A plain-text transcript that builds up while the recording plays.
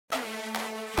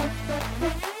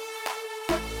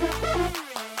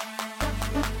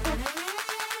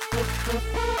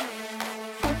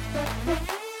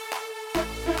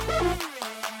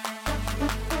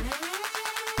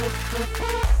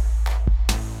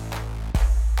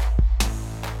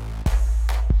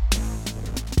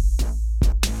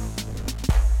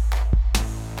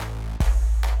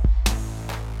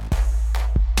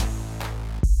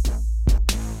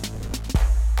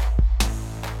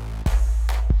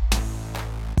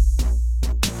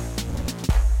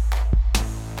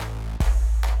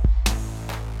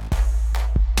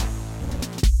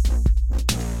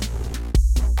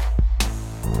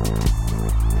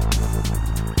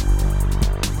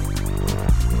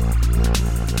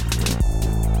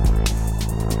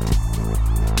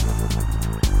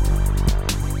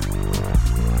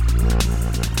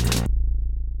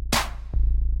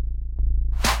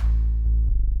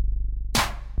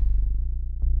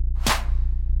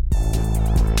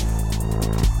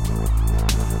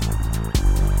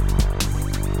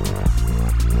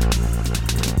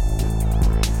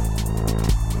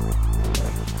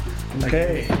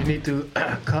need to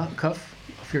cuff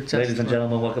off your chest. Ladies and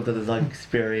gentlemen, welcome to the Zog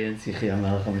Experience.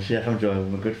 I'm joined with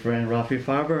my good friend Rafi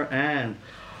Farber and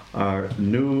our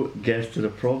new guest to the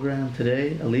program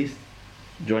today, Elise,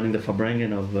 joining the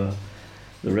Farbrengen of the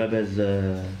Rebbe's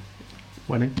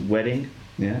wedding.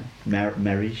 Yeah,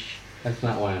 marriage. That's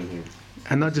not why I'm here.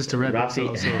 And not just the Rebbe,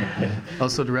 Rafi.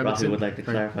 also the Rebbe Rafi too. would like to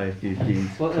clarify if you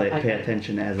pay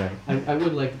attention as I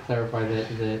would like to clarify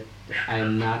that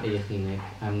I'm not a chinik,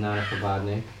 I'm not a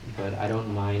chabadnik, but I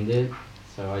don't mind it,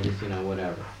 so I just,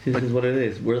 whatever. This is what it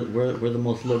is. We're the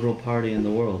most liberal party in the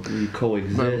world. We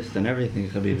coexist and everything.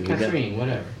 Catherine,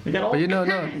 whatever. We got all no,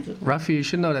 kinds of- Rafi, you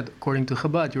should know that according to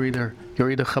Chabad, you're either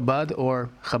Chabad or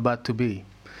Chabad to be.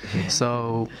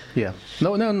 So yeah,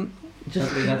 no,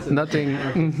 That's nothing.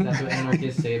 That's what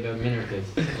anarchists say about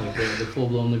minarchists. Like the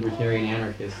full-blown libertarian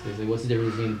anarchist. They say, what's the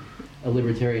difference between a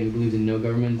libertarian who believes in no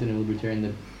government and a libertarian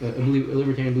that a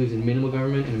libertarian believes in minimal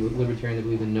government and a libertarian that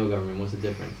believes in no government? What's the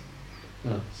difference?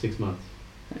 6 months.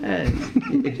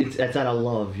 It's out of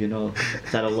love,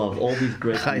 It's out of love. All these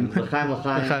great things.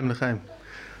 L'chaim.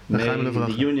 May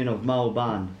the union of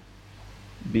Ma'oban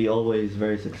be always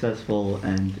very successful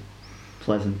and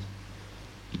pleasant.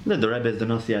 The Rebbe is the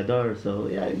Nasi Adar, so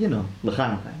yeah,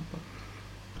 L'chaim.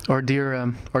 Our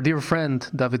dear friend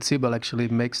David Sibel actually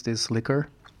makes this liquor.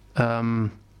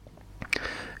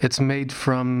 It's made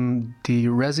from the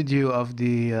residue of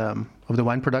the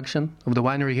wine production of the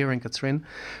winery here in Katzrin.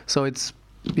 So it's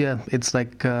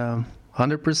like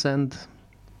 100%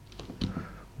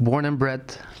 born and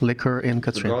bred liquor in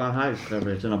The Katzrin. Golan Heights, Rebbe.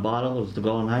 It's in a bottle. It's the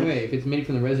Golan Heights. Anyway, if it's made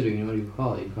from the residue, what do you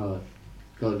call it? You call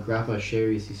it Grappa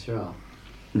Sherry Yisrael.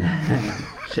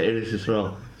 She'eris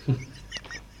Yisrael.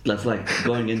 That's like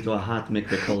going into a hot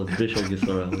mikveh called Bishul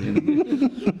Yisrael.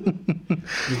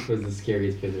 This was the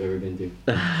scariest place I've ever been to.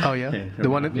 Oh yeah, the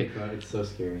one Mikvah, it's so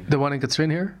scary. the one in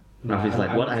Katzrin here. Rafi's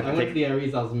like, what? I went to the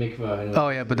Arizal's mikvah. And Oh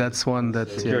yeah, but that's one that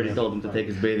Security told him to take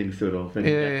his bathing suit off. And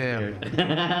Yeah.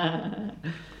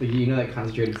 That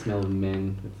concentrated smell of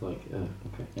men. It's like,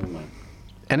 okay, never mind.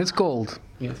 And it's cold.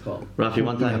 Yeah, it's called. Rafi,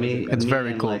 one time It's me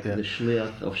very and cold, like yeah. the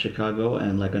shliach of Chicago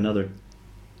and like another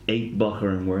 8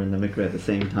 bacharim were in the mikveh at the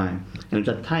same time, and it's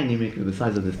a tiny mikveh the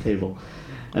size of this table,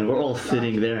 and we're all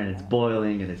sitting there and it's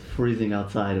boiling and it's freezing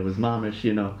outside. It was mamish,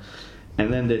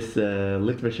 And then this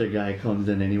Litvisher guy comes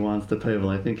in and he wants to toivel.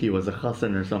 I think he was a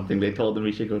chassan or something. They told him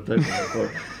he should go toivel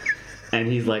before. And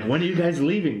he's like, when are you guys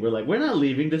leaving? We're like, we're not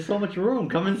leaving. There's so much room.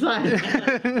 Come inside.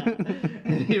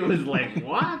 And he was like,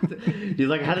 what? He's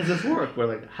like, how does this work? We're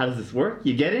like, how does this work?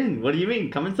 You get in. What do you mean?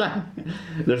 Come inside.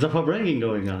 There's a farbrengen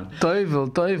going on.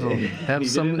 Toivel. Have He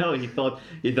some. didn't know. He thought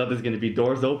there's going to be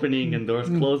doors opening and doors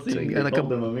closing. Yeah, like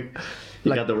a- He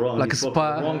got the wrong. Like he a spoke to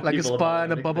the spa, wrong like a people spa about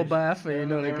and a mikveh. bubble bath. We're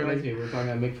talking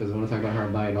about mikvahs. I want to talk about Har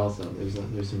Bayit also.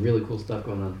 There's some really cool stuff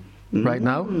going on. Right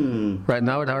now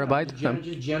at Har Bayit.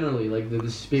 Just generally, like the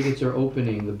spigots are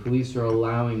opening, the police are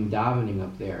allowing davening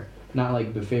up there. Not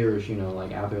like beferish,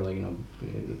 like out there, like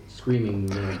screaming,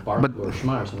 bark or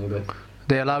shema or something, but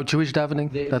They allow Jewish davening.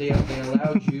 they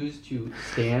allow Jews to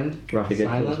stand Rafi, get closer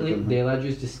silently. to the mic. They allow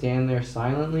Jews to stand there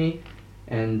silently,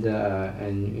 and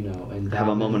Have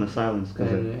a daven. moment of silence.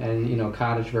 And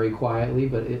cottage very quietly,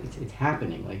 but it's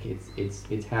happening. Like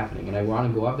it's happening, and I want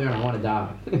to go up there and I want to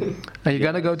daven. And you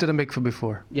gotta go to the mikveh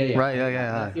before. Yeah. Right, yeah.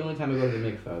 That's the only time I go to the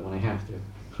mikveh, when I have to.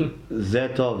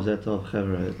 Zetov,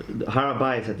 Chevra. Har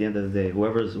Bayit at the end of the day.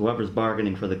 Whoever's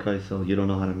bargaining for the kaisel, you don't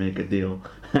know how to make a deal.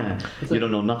 You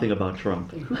don't know nothing about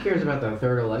Trump. Like, who cares about the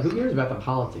third election? Who cares about the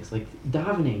politics? Like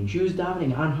davening, Jews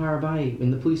davening on Har Bayit,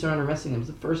 and the police aren't arresting them.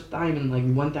 It's the first time in like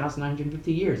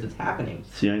 1,950 years it's happening.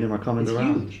 Sionim are coming It's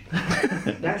around. huge.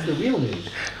 That's the real news.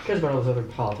 Who cares about all this other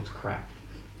politics crap?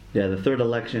 Yeah, the third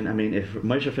election. I mean, if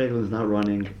Moshe Feiglin is not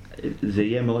running, זה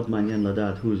יהיה מאוד מעניין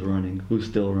לדעת who's running, who's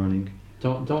still running.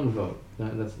 Don't vote.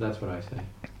 That's what I say.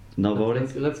 No voting.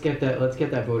 Let's get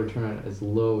that voter turnout as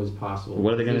low as possible.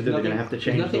 What are they going to do? They're There's going to have to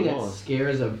change There's the nothing that laws.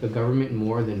 scares the government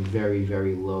more than very,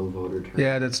 very low voter turnout.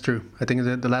 Yeah, that's true. I think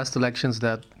the last elections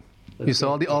that you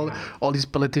saw all these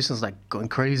politicians like going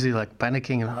crazy, like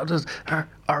panicking, and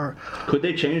our Could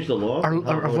they change the law? our How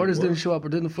voting voters didn't works? show up or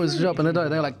didn't show up, and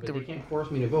they're like, But they can't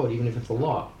force me to vote, even if it's a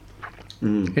law.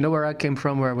 Mm. you know where I came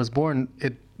from, where I was born.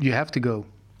 You have to go.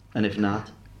 And if not,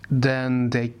 Then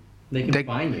They can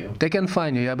fine you. They can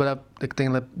fine you, yeah. But I think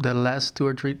that the last 2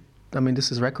 or 3. I mean,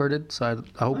 this is recorded, so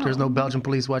I hope there's no Belgian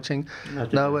police watching.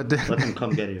 No, but let them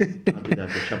come get you. I'll do that.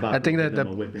 The Shabbat, I think we'll that give them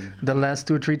a whipping. the last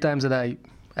 2 or 3 times that I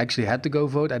actually had to go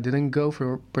vote, I didn't go for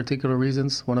particular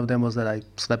reasons. One of them was that I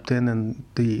slept in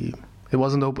It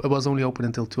wasn't open. It was only open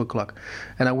until 2 o'clock,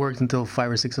 and I worked until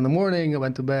 5 or 6 in the morning. I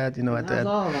went to bed, at that.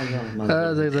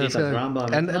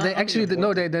 And they actually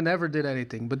they never did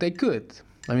anything, but they could.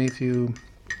 I mean, if you.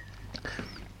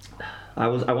 I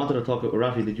wanted to talk.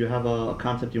 Rafi, did you have a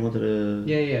concept you wanted to?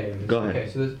 Yeah. Go ahead. Okay,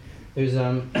 so there's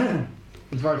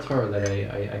Dvar Torah that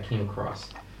I came across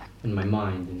in my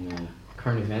mind in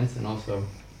current events and also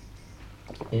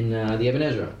in the Eben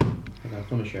Ezra. I got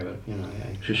to share it.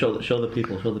 Show the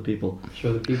people. Show the people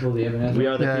the Eben Ezra. We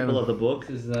are the people of the book.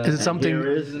 Is it something?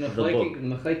 Here is the book.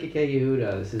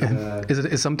 This is Is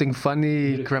it something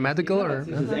funny, grammatical, or?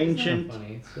 This is ancient.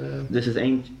 This is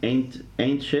ancient.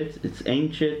 It's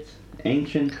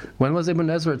ancient. When was Ibn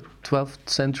Ezra? 12th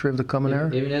century of the Common Era?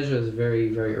 Ibn Ezra is very,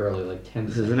 very early, like 10th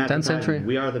This is an 10th century.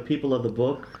 We are the people of the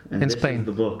book, and In this Spain. is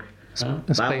the book. Huh?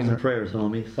 In Spain. Bibles and prayers,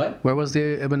 homies. What? Where was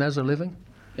the Ibn Ezra living?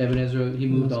 Ibn Ezra, he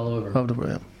moved all over.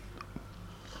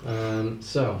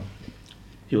 So.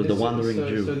 He was the wandering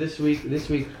Jew. So this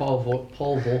week, Paul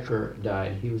Volcker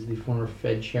died. He was the former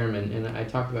Fed chairman, and I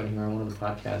talked about him on one of the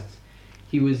podcasts.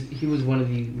 He was one of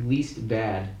the least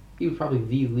bad. He was probably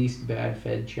the least bad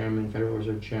Federal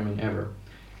Reserve chairman ever.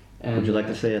 And, Would you like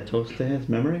to say a toast to his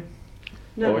memory?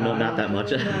 No, not that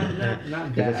much. Not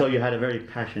Because I bad. saw you had a very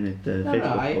passionate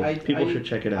Facebook post. People should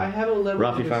check it out. I have a level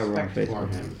Rafi of Farber on respect for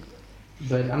Facebook. him,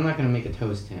 but I'm not going to make a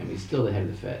toast to him. He's still the head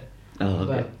of the Fed. Oh,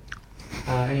 okay.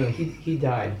 But anyway, he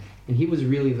died, and he was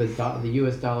really the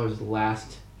U.S. dollar's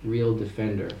last real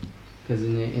defender, because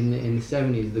in the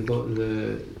 70s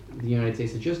the United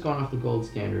States had just gone off the gold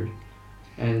standard,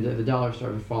 and the dollar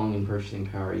started falling in purchasing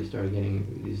power. You started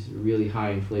getting these really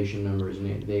high inflation numbers,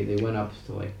 and they went up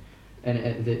to like,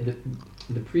 and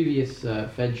the previous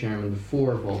Fed chairman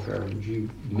before Volcker, G.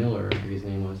 Miller, I think his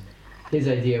name was. His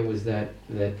idea was that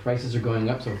prices are going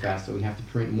up so fast, so we have to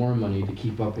print more money to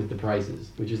keep up with the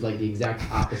prices, which is like the exact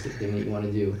opposite thing that you want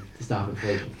to do to stop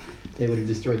inflation. They would have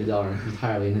destroyed the dollar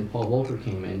entirely. And then Paul Volcker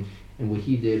came in, and what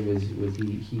he did was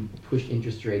he pushed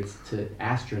interest rates to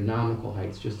astronomical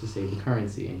heights just to save the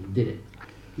currency, and he did it.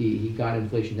 He got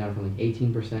inflation down from like 18%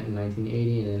 in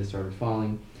 1980, and then it started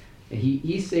falling. And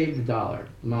he saved the dollar.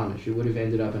 Mamish, it would have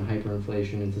ended up in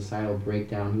hyperinflation and societal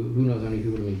breakdown. Who knows how many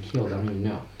people would have been killed? I don't even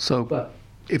know. So, But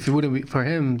if it wouldn't be for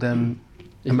him, then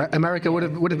America would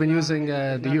have been using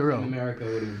the euro. America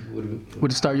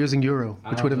Would start using euro, I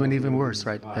which don't would have know been if even it would worse, have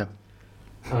right? been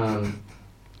Yeah.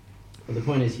 But the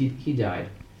point is, he died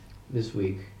this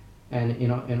week, and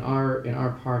in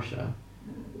our parsha,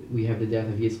 we have the death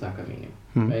of Yitzchak Avinu.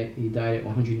 Right? He died at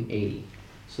 180.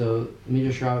 So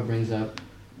Midrash Rabbah brings up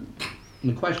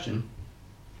the question: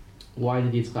 why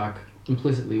did Yitzchak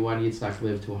Yitzchak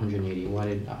live to 180? Why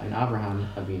did Avraham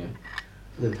Avinu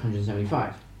live to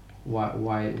 175?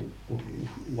 Why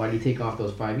did he take off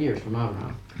those 5 years from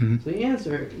Avraham? So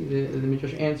the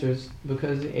Midrash answers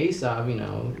because Esau,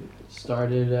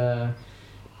 started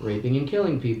raping and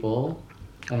killing people.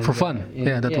 And, For fun.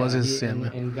 That was his.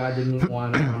 And God didn't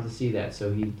want him to see that,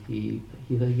 so he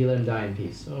let him die in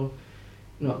peace. So,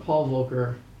 Paul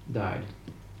Volcker died,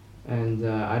 and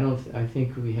I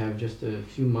think we have just a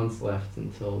few months left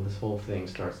until this whole thing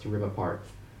starts to rip apart.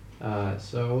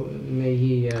 So may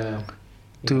he.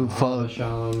 Follow.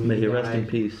 Shalom, May he rest in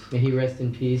peace. May he rest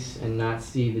in peace and not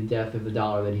see the death of the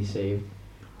dollar that he saved.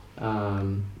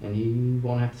 And he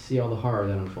won't have to see all the horror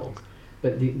that unfolds.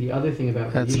 But the other thing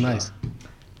about That's Vayishlach, nice.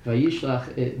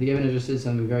 Vayishlach, the Eben Ezra said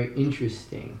something very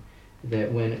interesting,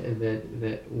 that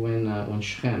when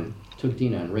Shechem took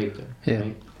Dinah and raped her,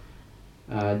 right?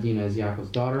 Dinah is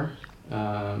Yaakov's daughter.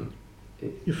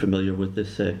 You're familiar with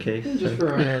this case? Just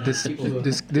for this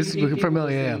people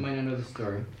familiar. listening might not know the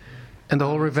story. And the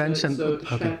whole revenge. So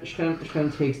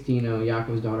Shechem takes Dinah,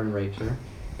 Yaakov's daughter, and rapes her.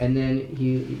 And then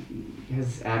he has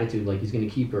this attitude like he's going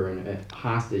to keep her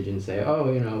hostage and say,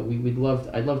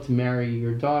 I'd love to marry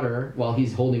your daughter while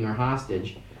he's holding her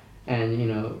hostage,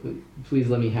 and please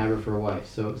let me have her for a wife.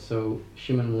 So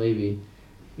Shimon and Levi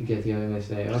get together and they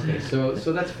say, okay,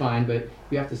 so that's fine, but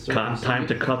you have to circumcise. Time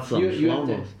to cut some you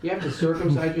have to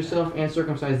circumcise yourself and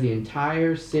circumcise the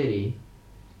entire city,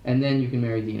 and then you can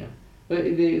marry Dinah. But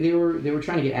they were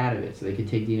trying to get out of it so they could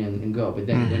take Dinah and go. But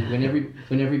then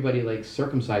when everybody like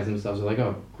circumcised themselves, they're like,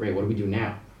 oh great, what do we do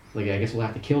now? Like I guess we'll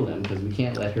have to kill them because we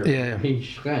can't let her marry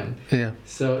Shechem. Yeah.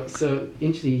 So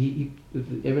interesting.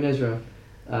 Ibn Ezra.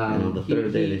 The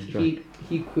third day they struck.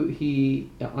 He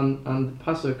on the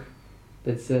pasuk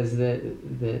that says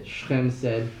that Shechem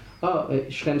said.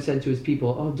 Shechem said to his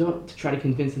people, don't try to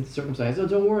convince them to circumcise. Oh,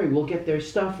 don't worry, we'll get their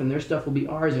stuff, and their stuff will be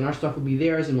ours, and our stuff will be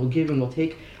theirs, and we'll give and we'll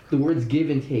take. The words give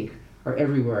and take are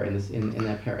everywhere in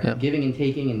that parasha. Yep. Giving and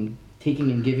taking and taking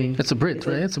and giving. It's a Brit, It's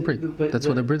right? like- It's a Brit. but- That's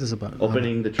but- what a Brit is about.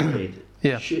 Opening the trade.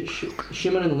 Yeah.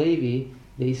 Shimon and Levi,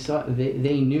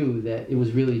 they knew that it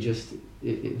was really just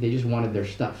they just wanted their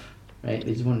stuff, right?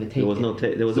 They just wanted to take There was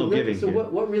it. no giving. So here.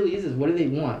 what really is what do they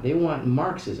want? They want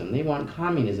Marxism. They want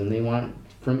communism. They want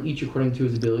from each according to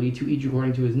his ability to each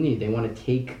according to his need. They want to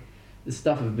take the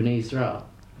stuff of Bnei Israel,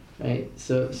 right?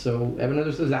 So Evan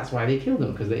understands that's why they killed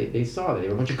them because they saw that they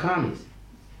were a bunch of commies.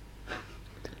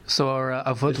 So our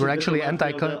avot were actually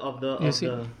anti. of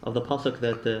the pasuk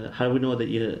that how do we know that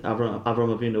Avraham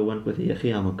Avinu went with the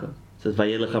Yechiyamaka? It says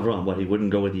Vayelech Avram. What, he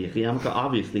wouldn't go with the Yechiyamaka?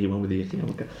 Obviously he went with the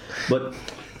Yechiyamaka, but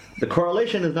the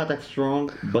correlation is not that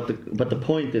strong. But the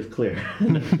point is clear.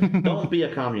 Don't be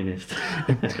a communist.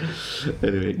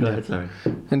 Anyway, go ahead. Sorry.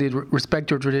 Indeed, respect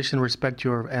your tradition, respect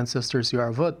your ancestors, your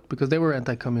avot, because they were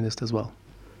anti-communist as well.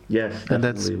 Yes, And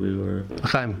that's- definitely we were.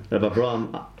 Chaim, Rabbi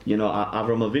Avraham,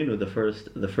 Avraham Avinu,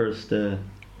 the first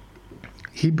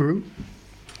Hebrew.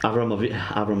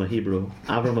 Avraham Hebrew.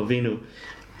 Avraham Avinu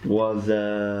was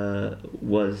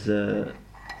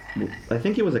I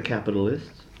think he was a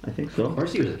capitalist. I think Of so.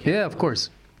 course he was a kid. Yeah, of course.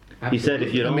 He said,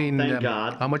 if you don't thank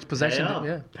God, how much possession?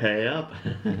 pay up.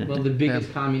 Well, the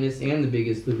biggest communists and the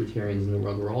biggest libertarians in the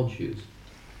world were all Jews.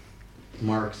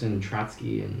 Marx and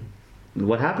Trotsky and.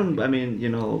 What happened? I mean,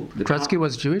 Trotsky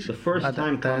was Jewish. the first time I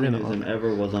didn't know. communism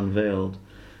ever was unveiled.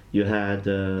 You had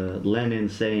Lenin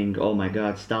saying, "Oh my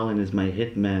God, Stalin is my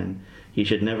hitman. He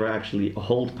should never actually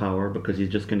hold power because he's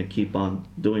just going to keep on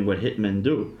doing what hitmen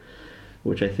do."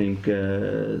 Which I think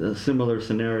a similar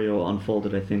scenario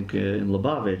unfolded, I think, in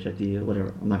Lubavitch at the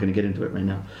whatever. I'm not going to get into it right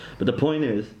now. But the point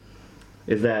is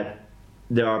that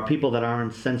there are people that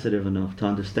aren't sensitive enough to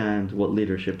understand what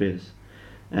leadership is,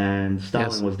 and Stalin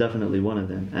Yes. was definitely one of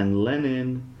them. And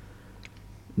Lenin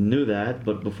knew that,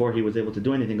 but before he was able to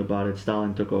do anything about it,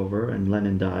 Stalin took over, and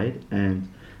Lenin died, and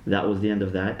that was the end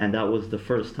of that. And that was the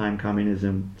first time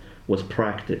communism was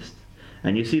practiced.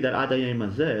 And you see that Ad Hayom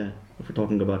Hazeh, if we're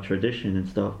talking about tradition and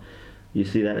stuff, you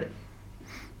see that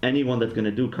anyone that's going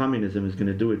to do communism is going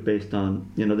to do it based on,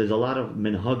 there's a lot of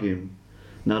minhagim,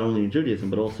 not only in Judaism,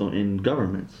 but also in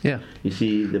governments. Yeah. You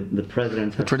see the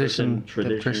presidents have certain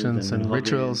traditions and minhagim.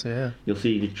 rituals. Yeah. You'll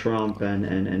see Trump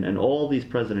and all these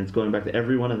presidents, going back to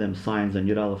every one of them signs on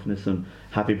Yud Aleph Nisan,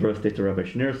 happy birthday to Rabbi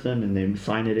Schneerson, and they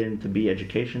sign it in to be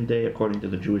Education Day according to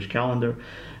the Jewish calendar,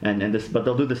 but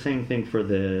they'll do the same thing for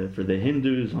the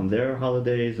Hindus on their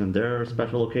holidays and their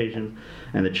special occasions,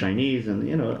 and the Chinese, and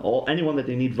anyone that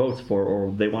they need votes for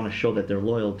or they want to show that they're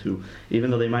loyal to,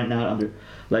 even though they might not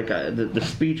the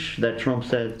speech that Trump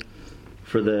said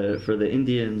for the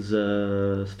Indians,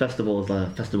 festival is a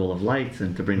festival of lights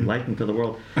and to bring light into the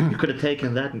world. You could have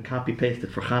taken that and copy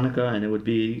pasted for Hanukkah and it would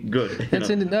be good.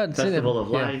 Festival of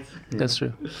lights. Yeah, that's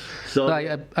true. So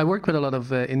I work with a lot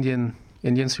of Indian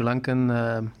Sri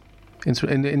Lankan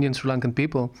Indian Sri Lankan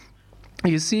people.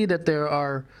 You see that there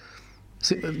are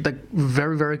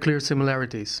very, very clear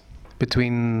similarities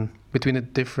between the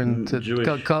different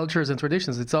cultures and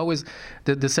traditions. It's always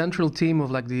the central theme of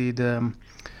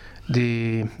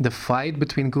the fight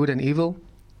between good and evil.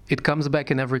 It comes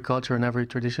back in every culture, in every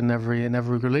tradition, in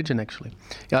every religion. Actually,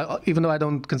 even though I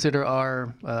don't consider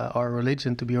our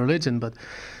religion to be a religion, but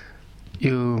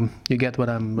you get what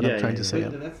I'm trying to say.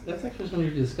 That's actually something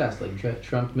to discuss. Like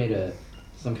Trump made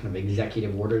some kind of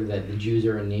executive order that the Jews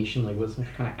are a nation. Like, what's some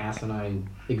kind of asinine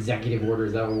executive order?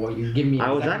 Is that what you're giving me?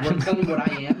 Tell me what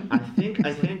I am. I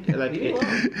think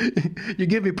you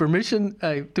give me permission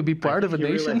to be part of a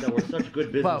nation. Realize that we're such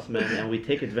good businessmen and we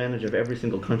take advantage of every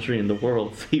single country in the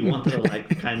world. So he wanted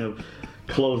to kind of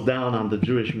close down on the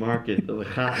Jewish market,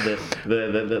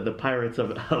 the pirates of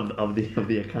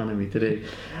the economy today.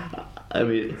 I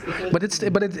mean, but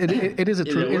it is a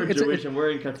true. We're Jewish and we're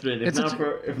in Katrin. It's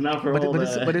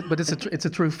a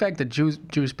true fact that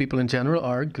Jewish people in general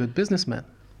are good businessmen.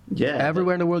 Yeah.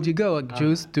 Everywhere in the world you go,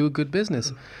 Jews do good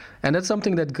business, and that's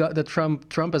something that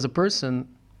Trump as a person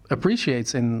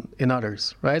appreciates in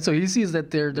others, right? So he sees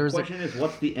that there's. The question is,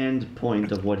 what's the end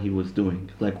point of what he was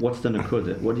doing? Like, what's the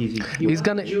nakuda? What is he? He's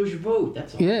gonna Jewish vote.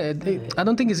 That's all. Yeah, I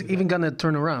don't think he's even gonna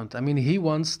turn around. I mean, he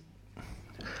wants.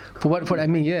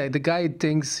 The guy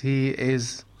thinks he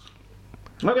is.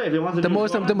 Okay, if he wants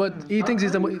to he thinks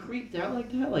he's the most. Creeped out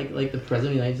like that, like the president of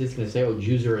the United States is gonna say, "Oh,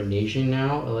 Jews are a nation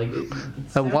now." Like,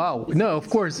 wow, no, of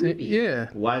course, yeah.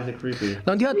 Why is it creepy?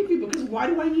 Creepy because why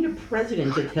do I need a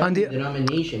president to tell me that I'm a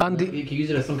nation? You can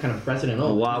use it as some kind of precedent.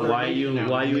 Oh, why do you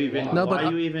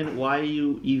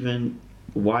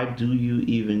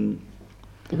even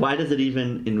Why does it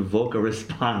even invoke a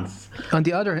response? On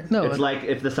the other hand, no. It's like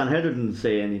if the Sanhedrin didn't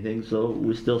say anything, so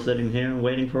we're still sitting here and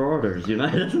waiting for orders. It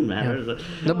doesn't matter. Yeah.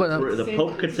 No, but The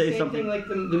Pope could say something. Same thing like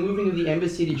the moving of the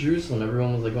embassy to Jerusalem.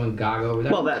 Everyone was like going gaga over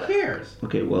that. Well, Who cares?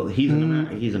 Okay, well, he's an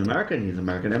American. He's an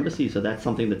American embassy, so that's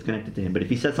something that's connected to him. But if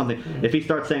he says something, if he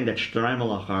starts saying that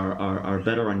Shtreimelach are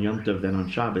better on Yom Tov than on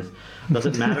Shabbos, does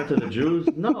it matter to the Jews?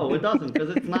 No, it doesn't,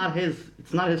 because it's not his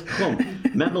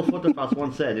tchum. Mendel Futterfass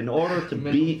once said, in order to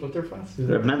be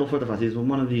Mendel Futterfass, he's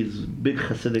one of these big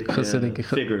Hasidic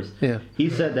figures. Yeah. He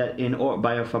said that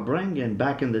by a Fabrengen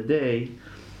back in the day,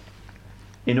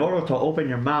 in order to open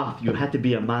your mouth, you had to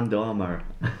be a man d'amar.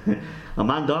 A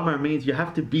man d'amar means you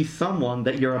have to be someone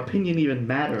that your opinion even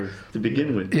matters to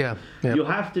begin with. Yeah. You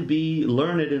have to be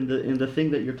learned in the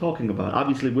thing that you're talking about.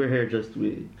 Obviously, we're here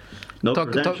no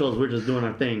credentials. We're just doing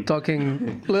our thing.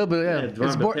 Talking a little bit. Yeah. It's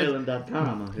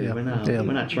dvarbetalem.com.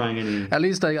 We're not trying any. At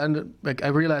least I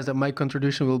realize that my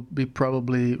contribution will be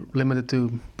probably limited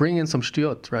to bring in some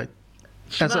shtiot, right?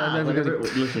 And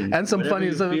some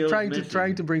funny stuff.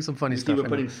 Trying to bring some funny stuff. We were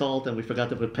putting salt and we forgot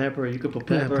to put pepper. You could put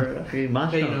pepper. Hey,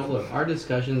 look, our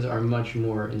discussions are much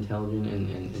more intelligent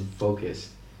and focused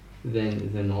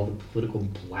than all the political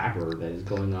blabber that is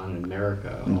going on in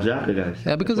America. Exactly, guys.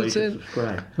 Yeah, because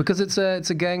it's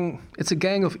a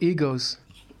gang of egos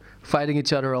fighting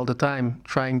each other all the time,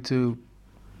 trying to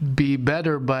be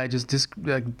better by just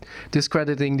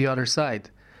discrediting the other side.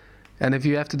 And if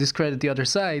you have to discredit the other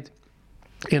side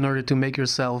in order to make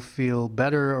yourself feel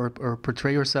better or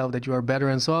portray yourself that you are better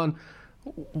and so on,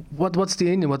 what's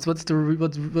the Indian?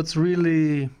 What's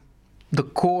really the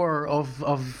core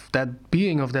of that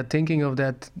being, of that thinking, of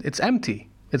that? It's empty.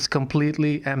 It's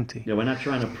completely empty. Yeah, we're not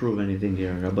trying to prove anything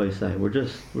here, Rabbi Say. We're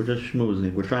just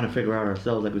schmoozing. We're trying to figure out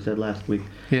ourselves, like we said last week.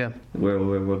 Yeah.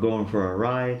 We're going for a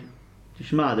ride.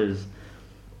 Shema, there's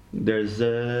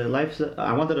life.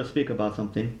 I wanted to speak about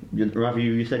something. Rafi,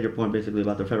 you said your point basically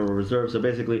about the Federal Reserve. So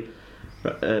basically,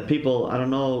 people, I don't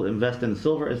know, invest in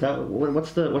silver. Is that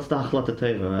what's the achlata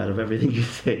teva out of everything you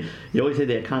say? You always say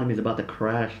the economy is about to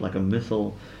crash like a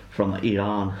missile from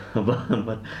Iran,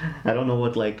 but I don't know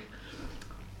what like.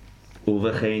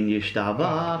 Uvechein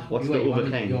yishtabach. What's the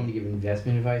uvechein? You want me to give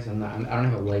investment advice? I don't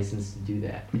have a license to do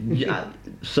that. Yeah.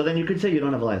 So then you could say you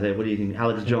don't have a license. What do you think?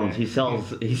 Alex Jones, he sells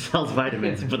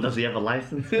vitamins, but does he have a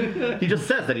license? He just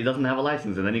says that he doesn't have a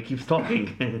license, and then he keeps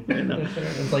talking.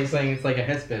 It's like saying it's like a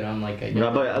hesped. I'm like, I'm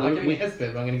not giving a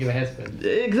hesped, but I'm going to give a hesped.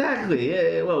 Exactly.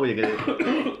 Yeah. Well, we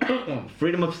get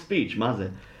freedom of speech, maze.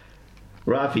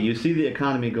 Rafi, you see the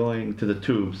economy going to the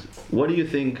tubes. What do you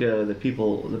think the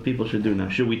people should do now?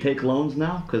 Should we take loans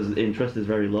now because interest is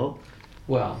very low?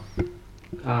 Well,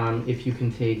 if you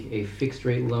can take a fixed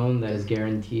rate loan that is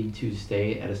guaranteed to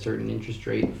stay at a certain interest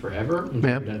rate forever until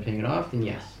you're done paying it off, then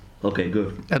yes. Okay,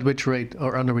 good. At which rate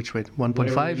or under which rate? 1.5?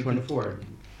 Whatever you can afford.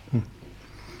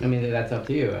 I mean, that's up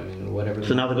to you. I mean, whatever.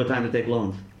 So now's a good time to take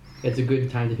loans. It's a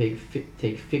good time to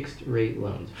take fixed rate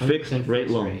loans. Fixed rate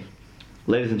loans.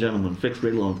 Ladies and gentlemen, fixed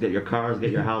rate loans. Get your cars, get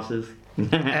your houses.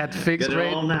 At fixed get rate,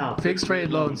 it all now. Fixed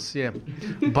rate loans. Yeah,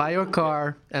 buy your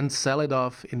car and sell it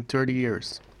off in 30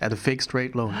 years at a fixed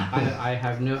rate loan. I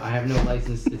have no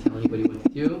license to tell anybody what to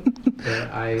do, but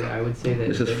I would say that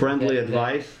this is friendly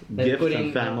advice, gifts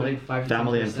and family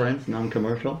and friends,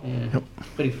 non-commercial. Yeah,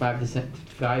 putting 5 to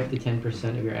 10%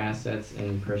 of your assets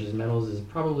in precious metals is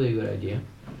probably a good idea.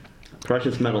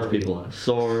 Precious metals, people.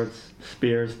 Swords,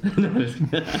 spears.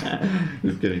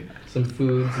 Just kidding. Some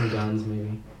foods and guns,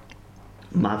 maybe.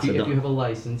 Matzah. If you have a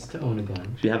license to own a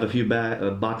gun. If you have a few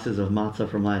boxes of matzah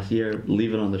from last year,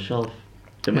 leave it on the shelf.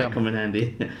 They might come in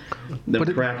handy.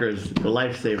 The crackers, the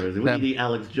lifesavers. We need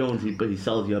Alex Jones, but he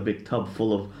sells you a big tub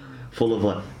full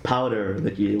of powder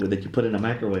that you put in a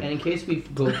microwave. And in case we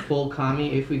go full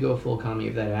commie, if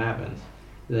that happens,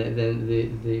 then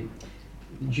the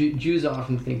Jews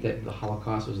often think that the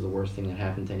Holocaust was the worst thing that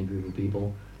happened to any group of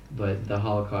people, but the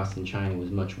Holocaust in China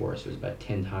was much worse. It was about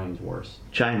 10 times worse.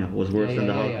 China was worse than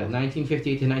the Holocaust.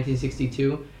 1958 to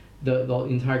 1962, the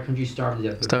entire country starved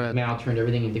to death. Mao turned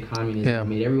everything into communism,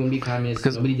 made everyone be communists.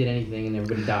 Nobody did anything, and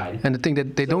everybody died. And the thing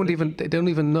that they don't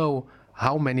even know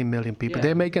how many million people.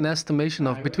 They make an estimation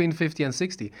of between 50 and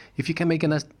 60. If you can make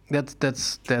an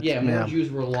that's more Jews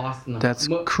were lost in the that's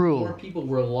cruel. More people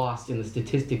were lost in the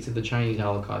statistics of the Chinese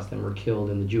Holocaust than were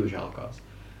killed in the Jewish Holocaust.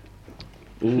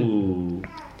 Ooh.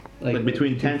 Like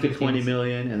between 10 to 20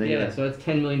 million, and then so that's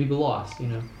 10 million people lost.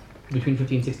 Between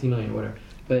 50 and 60 million, or whatever.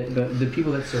 But the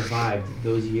people that survived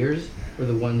those years were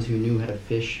the ones who knew how to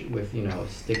fish with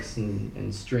sticks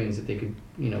and strings that they could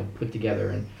put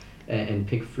together and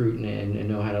pick fruit and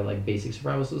know how to like basic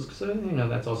survival skills. So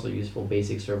that's also useful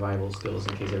basic survival skills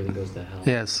in case everything goes to hell.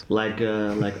 Yes. Like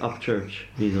Upchurch,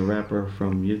 he's a rapper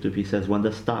from YouTube. He says, "When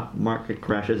the stock market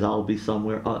crashes, I'll be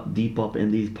somewhere deep up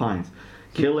in these pines,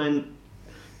 killing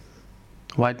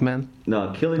White man.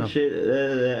 killing shit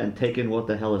and taking what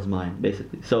the hell is mine."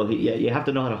 Basically, so you have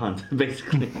to know how to hunt,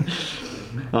 basically.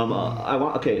 Now I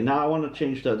want to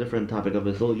change to a different topic of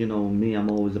this. So me, I'm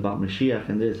always about Moshiach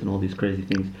and this and all these crazy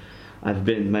things. I've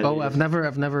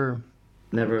never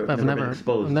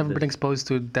been exposed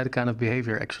to that kind of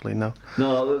behavior, actually. No.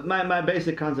 No, my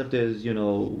basic concept is,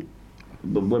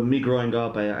 when me growing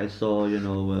up, I saw, a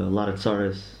lot of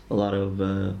tsaras, a lot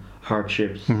of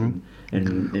hardships, in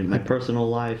my personal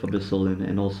life,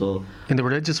 and also in the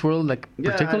religious world, like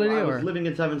particularly. I was living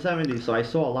in 770, so I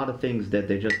saw a lot of things that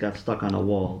they just got stuck on a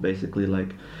wall, basically,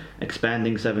 like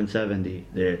expanding 770.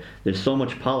 There's so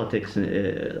much politics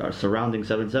surrounding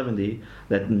 770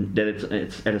 that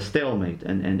it's at a stalemate,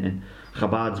 and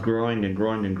Chabad's growing and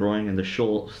growing and growing, and the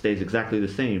shul stays exactly the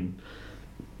same.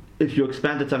 If you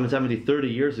expanded 770 30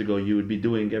 years ago, you would be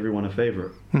doing everyone a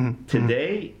favor.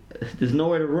 Today, there's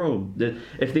nowhere to room.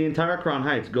 If the entire Crown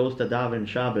Heights goes to daven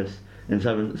Shabbos in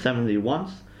 770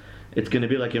 once, it's going to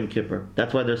be like Yom Kippur.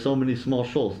 That's why there's so many small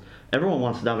shuls. Everyone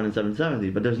wants to daven in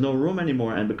 770, but there's no room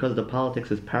anymore, and because the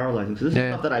politics is paralyzing. So this is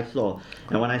stuff that I saw,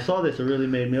 and when I saw this, it really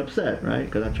made me upset, right?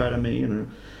 Because I try to make,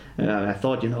 I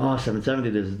thought, 770.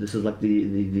 This is like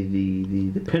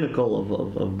the pinnacle of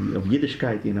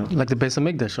Yiddishkeit, Like the Beis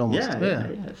Hamikdash almost. Yeah.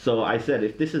 So I said,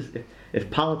 if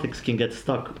politics can get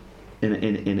stuck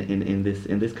in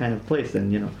this kind of place,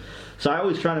 then So I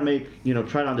always try to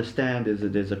try to understand.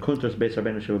 There's a Kuntres Beis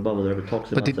Rabbeinu Sheva Bavel that ever talks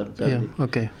about 770. Yeah,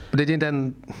 okay. But they didn't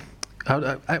then.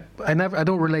 I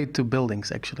don't relate to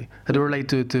buildings actually. I don't relate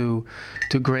to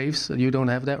graves. You don't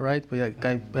have that, right? But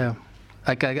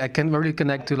I can really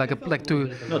connect to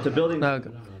to building.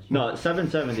 No,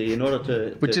 770 in order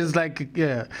to which is like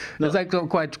it's like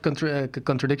quite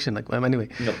contradiction. Like anyway,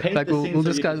 we'll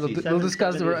discuss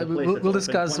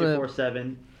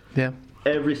 24/7. Yeah.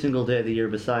 Every single day of the year,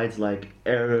 besides like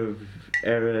Erev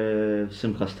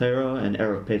Simchas Torah and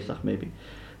Erev Pesach, maybe.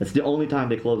 That's the only time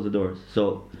they close the doors.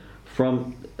 So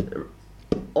from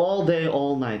all day,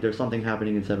 all night, there's something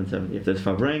happening in 770. If there's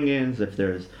Farbrengens, if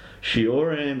there's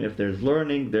Shiurim, if there's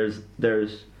learning, there's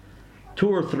 2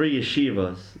 or 3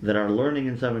 yeshivas that are learning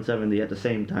in 770 at the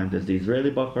same time. There's the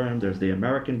Israeli Bachurim, there's the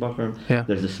American Bachurim,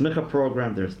 there's the Smicha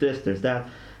program, there's this, there's that.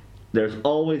 There's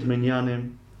always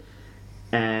minyanim,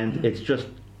 and it's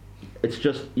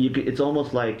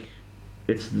almost like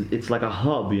it's like a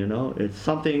hub, It's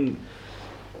something.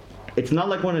 It's not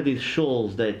like one of these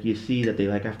shuls that you see that they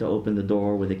have to open the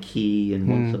door with a key, and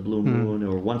once a blue moon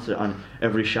or once on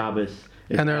every Shabbos.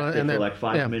 And they're for like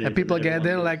 5 minutes. And people get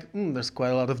there there's quite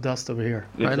a lot of dust over here.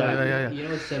 Exactly. Right? You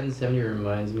know what 770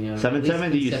 reminds me of?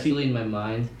 770, you see. Conceptually in my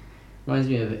mind, reminds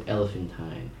me of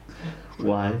Elephantine.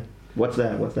 Why? What's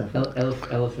that?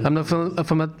 Elephant. I'm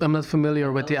not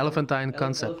familiar with the Elephantine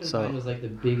concept. Elephantine was like the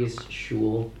biggest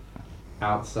shul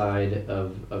outside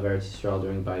of Eretz Yisrael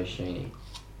during Bayis Sheni,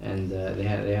 and they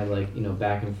had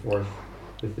back and forth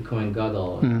with the Kohen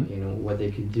Gadol, what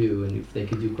they could do, and if they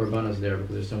could do korbanos there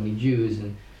because there's so many Jews,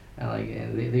 and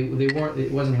they weren't.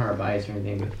 It wasn't Har Bayis or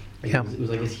anything, but it was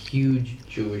like this huge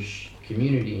Jewish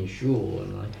community in shul,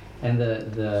 and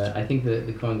I think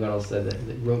the Kohen Gadol said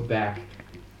that wrote back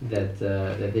that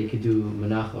they could do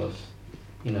menachos,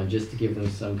 just to give them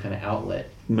some kind of outlet.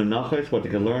 Menachos? What, they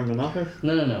could learn menachos?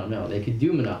 No. They could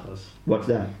do menachos. What's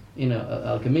that?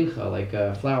 Like a mincha, like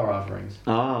flower offerings.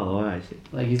 Oh, I see.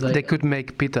 Like he's like they could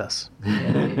make pitas.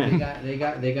 Yeah, they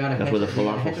got a That's where the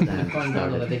falafel stand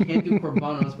started. That they can't do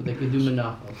korbanos, but they could do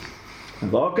menachos.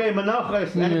 Okay,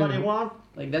 menachos. Anybody want?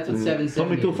 Like that's what 770. Tell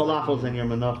me 2 falafels in your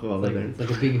menacha over there. It's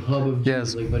like a big hub of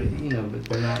Jews. Yes. But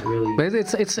they're not really. But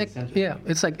it's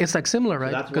like similar,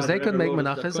 right? Because they could make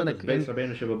menachos and Beis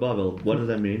Rabbeinu Sheva Bavel. What does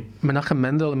that mean? Menachem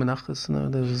Mendel and menachos. No,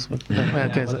 this is what.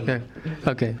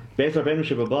 Okay. Beis Rabbeinu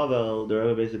Sheva Bavel, the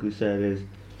Rebbe basically said is.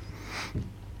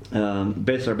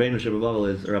 Beis Rabbeinu Sheva Bavel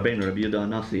is Rabbi Yehuda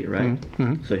Nasi, right?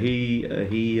 Mm-hmm. So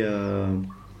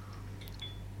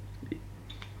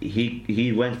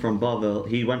he went from Bavel.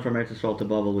 He went from Eretz Yisrael to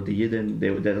Bavel with the Yidden.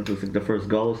 That was like the first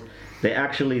goals. They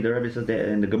actually, the Rebbe says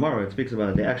in the Gemara, it speaks about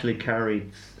it. They actually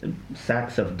carried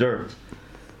sacks of dirt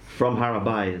from Har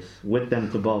Habayis with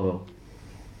them to Bavel,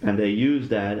 and they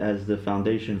used that as the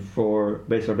foundation for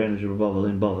Beis Rabbeinu Sheva Bavel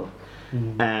in Bavel.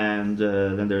 And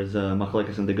then there's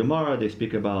Machlekes in the Gemara. They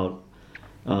speak about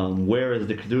Where is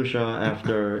the kedusha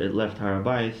after it left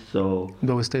Harabayis? So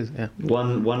Those days, yeah.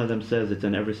 one of them says it's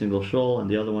in every single shul, and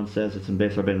the other one says it's in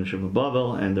Beis Rabbeinu Sheva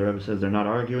Bavel, and the Rebbe says they're not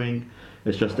arguing.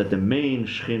 It's just that the main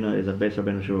Shechina is at Beis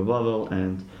Rabbeinu Sheva Bavel,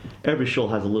 and every shul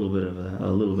has a little bit of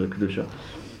kedusha.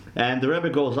 And the Rebbe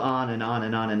goes on and on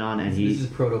and on and on, and This is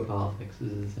proto-politics.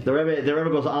 This is the Rebbe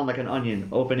goes on like an onion,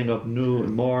 opening up new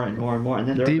and more and more and more, and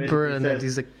then the Rebbe Deeper, and then says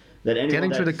he's like, that anyone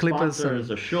getting through that the clippers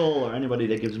sponsors a shul or anybody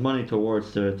that gives money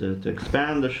towards to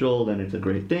expand the shul, then it's a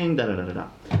great thing. Da da da da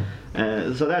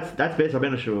da. So that's Beis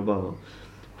Rabbeinu Sheva Bavel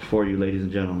for you, ladies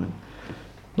and gentlemen.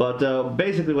 But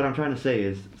basically, what I'm trying to say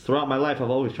is, throughout my life, I've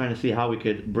always trying to see how we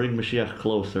could bring Mashiach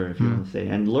closer, if you want to say.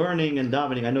 And learning and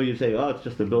davening, I know you say, oh, it's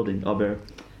just a building. Aber,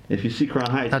 if you see Crown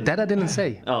Heights... now that I didn't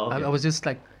say. Oh, okay. I was just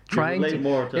like You trying relate to...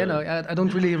 more to... You know, I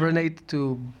don't really relate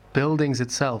to buildings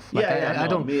itself. Like, I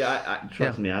don't...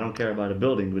 Trust me, I don't care about a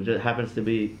building, which just happens to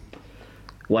be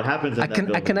what happens in that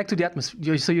building. I connect to the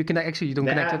atmosphere, so you can actually, you don't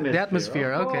connect to the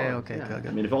atmosphere. of Okay, course, okay, yeah. okay.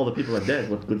 I mean, if all the people are dead,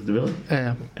 what's the building?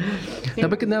 Yeah. No,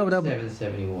 but no,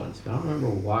 771, so I don't remember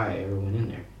why I ever went in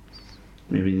there.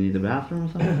 Maybe you need the bathroom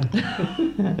or something?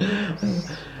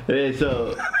 Hey,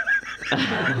 so...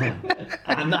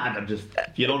 I'm just...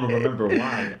 If you don't remember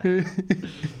why...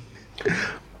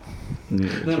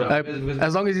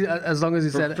 as long as he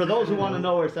said, For those who want to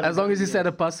know where... as long as he said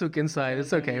a pasuk inside,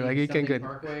 it's okay. Like, you can go.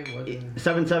 Parkway? What is it?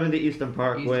 770 Eastern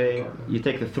Parkway. Eastern Parkway. You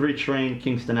take the 3 train,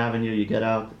 Kingston Avenue, you get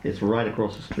out. It's right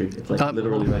across the street. It's like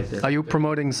literally right there. Are you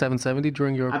promoting 770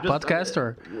 during your podcast,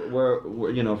 or?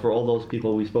 We're you know, for all those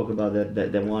people we spoke about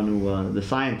that want to, the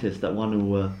scientists that want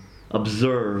to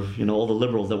observe, you know, all the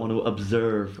liberals that want to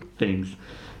observe things,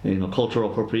 you know,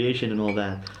 cultural appropriation and all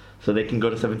that, so they can go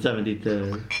to 770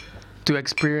 to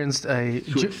experience a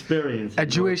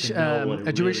Jewish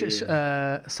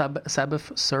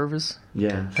Sabbath service.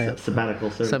 Yeah, sabbatical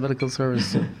service. Sabbatical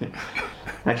service.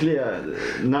 Actually,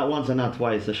 not once and not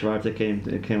twice, the Schwarzer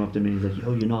came up to me and he's like,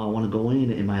 yo, you know, I want to go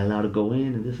in. Am I allowed to go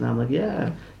in? And this, and I'm like,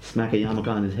 yeah. Smack a yarmulke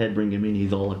on his head, bring him in.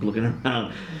 He's all like looking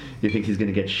around. He thinks he's going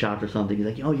to get shot or something. He's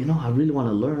like, yo, you know, I really want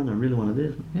to learn. I really want to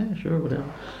this. Yeah, sure, whatever.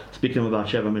 Speaking about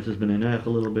Sheva Mitzvahs B'nai a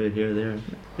little bit here, there.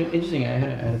 Interesting, I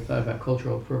had a thought about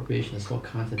cultural appropriation, this whole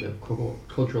concept of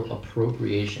cultural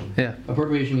appropriation. Yeah.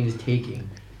 Appropriation means taking.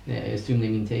 Yeah, I assume they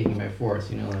mean taking by force,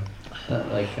 you know,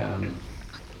 tzadikim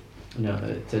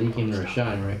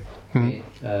Rashan, right?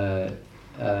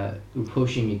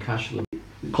 Uposhim Yikashlu.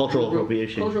 Cultural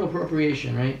appropriation. Cultural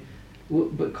appropriation, right?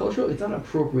 But cultural, it's not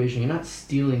appropriation. You're not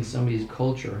stealing somebody's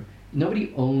culture.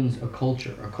 Nobody owns a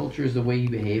culture. A culture is the way you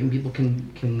behave, and people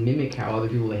can mimic how other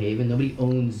people behave, and nobody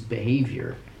owns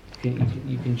behavior.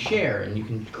 You can share, and you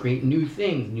can create new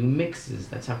things, new mixes.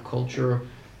 That's how culture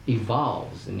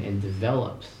evolves and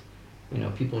develops. You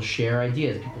know, people share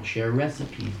ideas, people share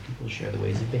recipes, people share the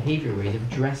ways of behavior, ways of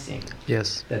dressing.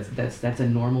 Yes. That's a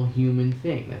normal human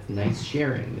thing. That's nice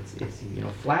sharing. It's you know,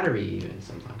 flattery even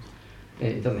sometimes.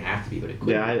 It doesn't have to be, but it could.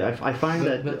 Yeah, I find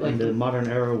that in the modern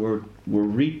era we're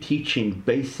reteaching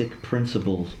basic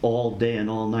principles all day and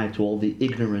all night to all the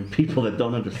ignorant people that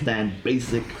don't understand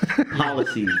basic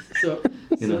policies.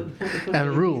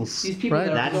 And rules, these people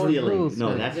right? That's stealing.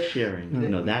 No, that's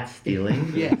sharing. No, that's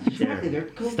stealing. Yeah, sharing.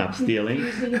 exactly. Stop stealing.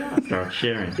 Start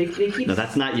sharing. They keep No,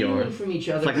 that's not stealing yours. from each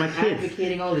other, It's like my kids.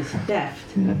 advocating all this theft.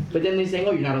 But then they're saying,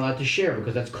 oh, you're not allowed to share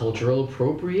because that's cultural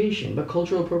appropriation. But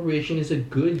cultural appropriation is a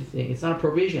good thing. It's not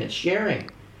appropriation, it's sharing.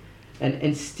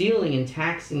 And stealing and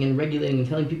taxing and regulating and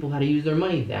telling people how to use their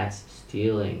money, that's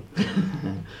stealing.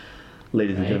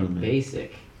 Ladies and gentlemen.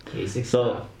 Basic So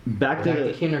stuff. back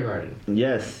to kindergarten.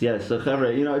 Yes. So,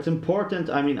 Chavre, you know, it's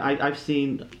important. I mean, I've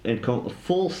seen a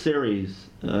full series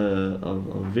of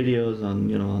videos on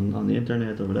the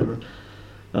internet or whatever,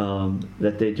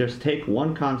 that they just take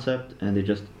one concept and they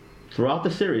just, throughout the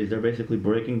series, they're basically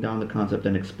breaking down the concept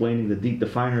and explaining the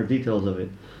finer details of it.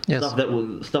 Yes.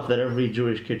 Stuff that every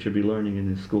Jewish kid should be learning in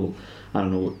his school. I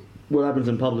don't know what happens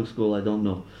in public school. I don't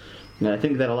know. And I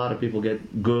think that a lot of people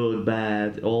get good,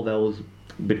 bad, all those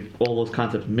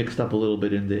concepts mixed up a little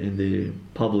bit in the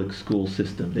public school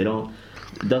system. It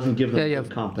doesn't give them you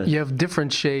compass. You have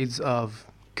different shades of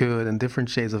good and different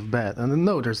shades of bad, and then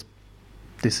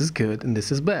this is good and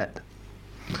this is bad.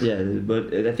 Yeah,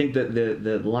 but I think that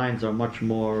the lines are much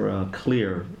more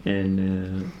clear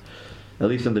in at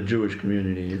least in the Jewish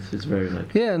community. It's very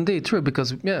like... Yeah, indeed, true,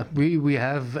 because we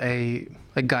have a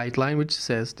guideline which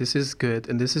says this is good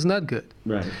and this is not good.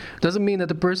 Right. Doesn't mean that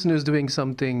the person who's doing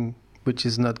something which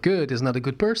is not good is not a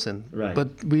good person. Right.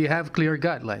 But we have clear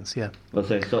guidelines. Yeah. Let's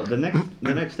say so. The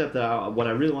next step what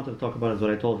I really wanted to talk about is what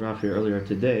I told Rafi earlier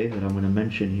today that I'm going to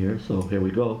mention here. So here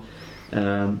we go.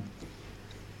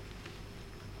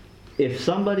 if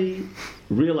somebody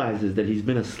realizes that he's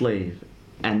been a slave,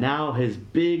 and now his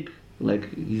big,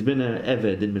 like he's been an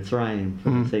Eved in Mitzrayim for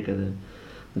the sake of the,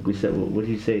 like we said, what did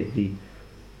you say? The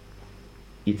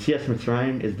Yitzias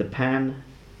Mitzrayim is the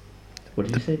what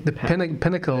did you say? The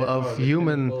pinnacle of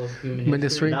human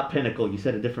ministry. Not pinnacle, you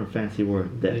said a different fancy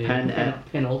word. The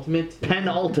penultimate.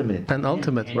 Penultimate.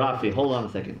 Penultimate. Rafi, hold on a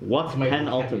second. What's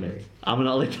penultimate? I'm an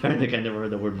electronic, I never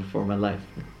heard that word before in my life.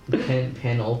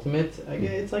 Penultimate?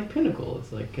 It's like pinnacle.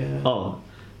 It's like... I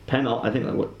think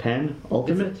like what?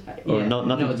 Penultimate? Or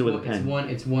nothing to do with pen?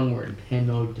 It's one word.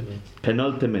 Penultimate.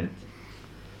 Penultimate.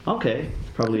 Okay,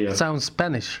 probably sounds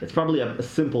Spanish. It's probably a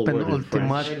simple word in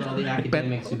French. All the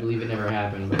academics who believe it never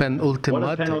happened. Penultimate.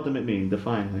 What does penultimate mean?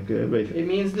 Define. Like, it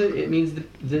means the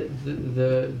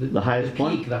highest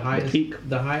point. Peak, the highest. Peak.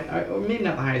 Or maybe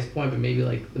not the highest point, but maybe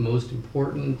like the most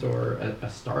important or a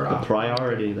start off. A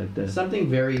priority, like that.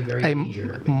 Something very, very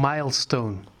major.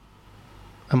 Milestone.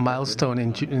 A milestone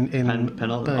in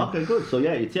penultimate. Okay, good. So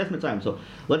yeah, it's Yitzias Mitzrayim. So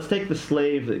let's take the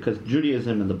slave, because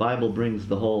Judaism and the Bible brings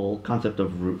the whole concept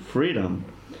of freedom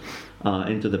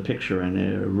into the picture, and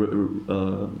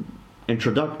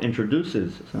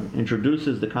introduces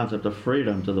the concept of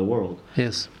freedom to the world.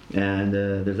 Yes. And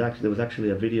there was actually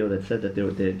a video that said that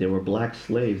they were black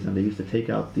slaves, and they used to take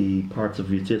out the parts of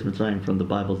Yitzias Mitzrayim from the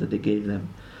Bibles that they gave them.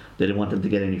 They didn't want them to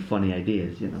get any funny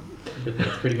ideas, you know. But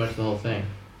that's pretty much the whole thing.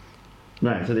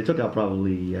 Right, so they took out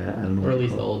probably I don't know. Or at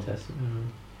least the Old Testament.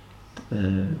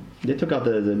 They took out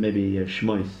the maybe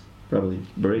Shmois, probably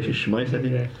Bereshit Shmois, I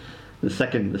think. Yeah. The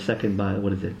second by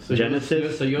what is it? So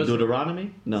Genesis,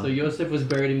 Deuteronomy. No. So Yosef was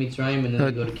buried in Mitzrayim, and then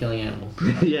they go to killing animals.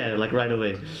 Yeah, like right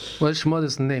away. Well, Shemot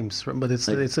is names, but it's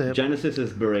a Genesis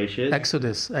is Bereshit.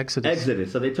 Exodus.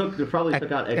 So they probably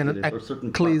took out Exodus or certain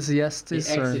Ecclesiastes.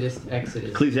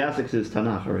 Ecclesiastics is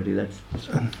Tanakh already. That's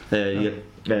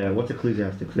what's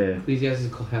Ecclesiastics? Ecclesiastes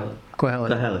is Kohelet.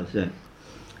 Kohelet, yeah.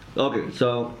 Okay,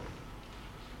 so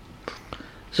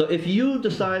if you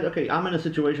decide, okay, I'm in a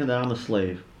situation that I'm a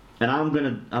slave, and I'm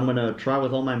gonna try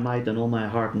with all my might and all my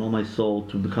heart and all my soul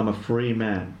to become a free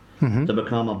man, to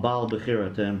become a Baal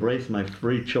Bechira, to embrace my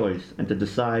free choice and to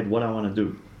decide what I want to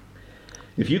do.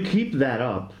 If you keep that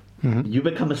up, you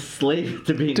become a slave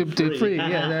to being free.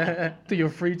 To your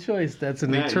free choice. That's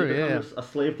indeed true. You become a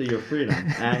slave to your freedom.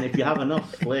 And if you have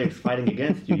enough slaves fighting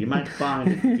against you, you might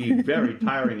find it to be very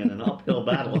tiring and an uphill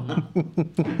battle.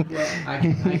 Well,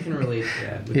 I can relate to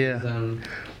that because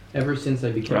ever since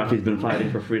I became... Rafi's been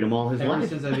fighting for freedom all his life. Ever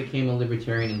since I became a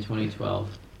libertarian in 2012.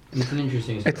 And it's an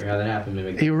interesting story how that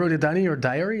happened. You wrote it down in your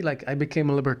diary? Like, I became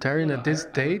a libertarian at this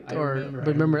date? I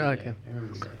remember okay. I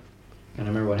remember the day. And I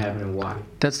remember what happened and why.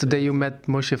 That's the day you met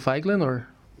Moshe Feiglin, or?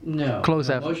 No. Close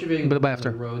after. Moshe Feiglin was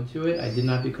on the road to it. I did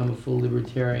not become a full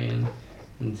libertarian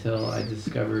until I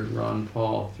discovered Ron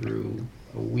Paul through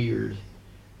a weird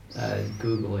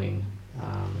Googling.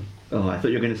 I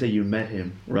thought you were going to say you met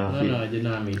him, Rafi. No, I did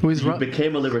not meet him. You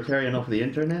became a libertarian off the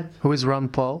internet? Who is Ron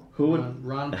Paul?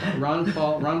 Ron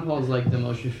Paul. Ron Paul's like the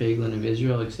Moshe Feiglin of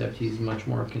Israel, except he's much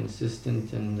more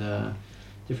consistent and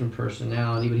different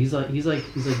personality. But he's like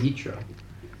Yitro.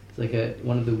 He's like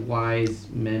one of the wise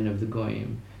men of the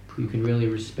Goyim. You can really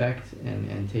respect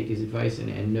and take his advice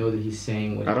and know that he's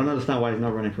saying what. I don't understand why he's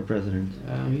not running for president.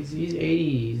 He's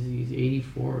 80. He's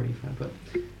 84, 85. But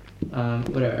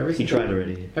whatever. He tried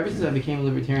already. Ever since I became a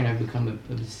libertarian, I've become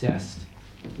obsessed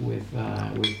with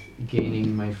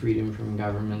gaining my freedom from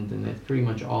government, and that's pretty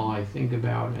much all I think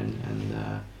about,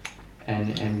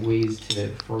 and ways to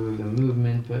further the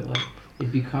movement. But like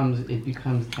it becomes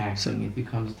taxing, it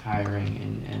becomes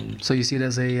tiring, and. So you see it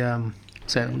as a.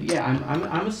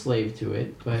 I'm a slave to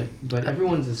it, but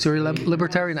everyone's a slave. So you're a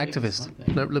libertarian activist.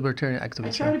 Libertarian activist.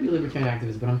 I try to be a libertarian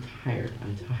activist, but I'm tired.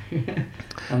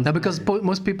 Now, because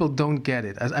most people don't get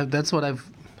it. That's what I've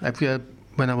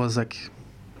when I was like,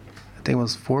 I think I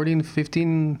was 14,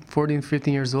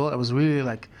 15 years old. I was really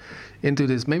like into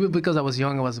this. Maybe because I was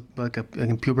young, I was like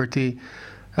in puberty.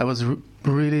 I was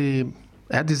really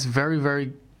had this very,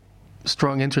 very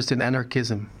strong interest in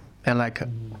anarchism. And like,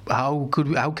 how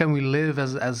can we live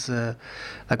as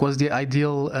like, what's the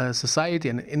ideal society?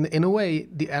 And in a way,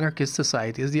 the anarchist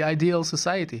society is the ideal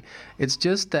society. It's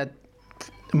just that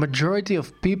majority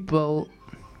of people,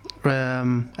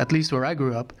 at least where I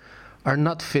grew up, are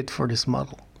not fit for this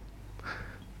model.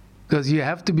 Because you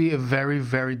have to be a very,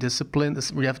 very disciplined.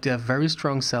 You have to have very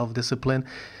strong self-discipline.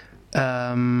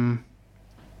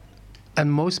 And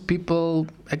most people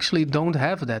actually don't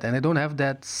have that, and they don't have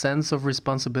that sense of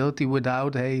responsibility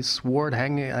without a sword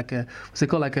hanging, like a what's it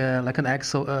called, like an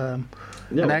axe, an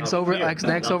axe over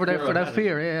there for that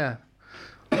fear,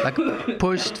 like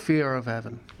pushed fear of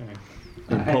heaven.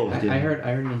 imposed. I heard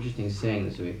an interesting saying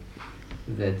this week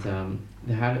that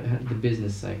the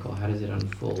business cycle, how does it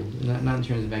unfold? Not in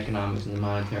terms of economics and the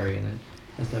monetary and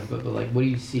stuff, but like what do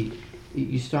you see?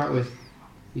 You start with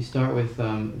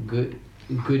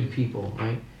good people,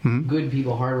 right? Mhm. Good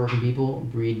people, hardworking people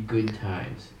breed good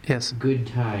times. Yes. Good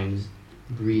times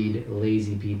breed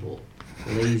lazy people.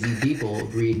 Lazy people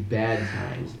breed bad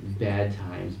times. Bad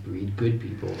times breed good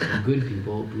people. And good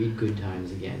people breed good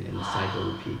times again, and the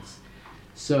cycle repeats.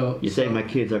 So You say my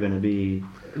kids are going to be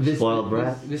spoiled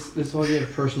brats? This whole idea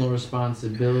of personal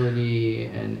responsibility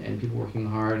and people working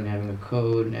hard and having a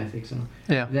code and ethics and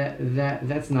Yeah.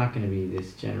 that's not going to be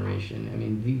this generation. I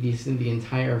mean, the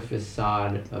entire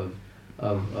facade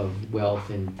of wealth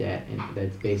and debt and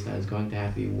that's based on is going to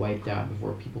have to be wiped out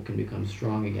before people can become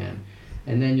strong again.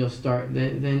 And then you'll start.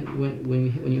 Then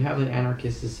when you have an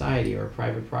anarchist society or a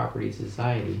private property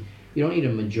society, you don't need a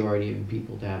majority of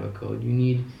people to have a code. You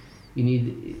need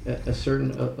a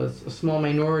small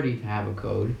minority to have a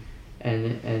code,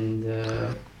 and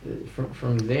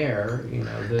from there,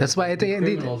 That's why I think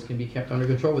criminals can be kept under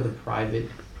control with a private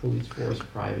police force,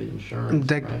 private insurance,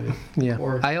 private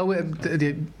courts. I always,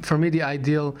 for me, the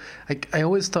ideal. I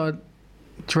always thought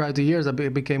throughout the years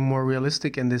it became more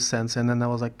realistic in this sense, and then I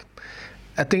was like,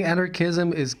 I think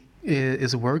anarchism is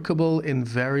workable in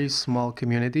very small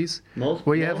communities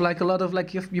where you have like a lot of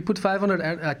like you put 500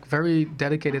 like very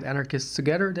dedicated anarchists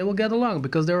together, they will get along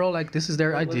because they're all like this is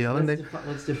their ideal.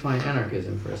 Let's define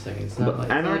anarchism for a second. It's not like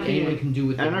anarchy, anyone can do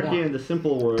what they want. Anarchy in the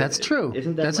simple word. That's true.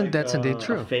 Isn't that that's indeed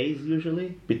true. A phase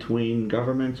usually between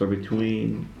governments or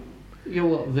between? Yeah,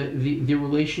 well, the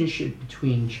relationship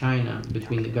between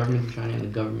the government of China and the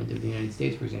government of the United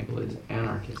States, for example, is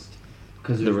anarchist.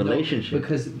 Because the relationship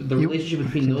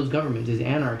between those governments is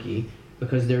anarchy,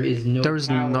 because there is no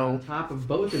power on top of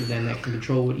both of them that can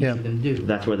control what each of them do.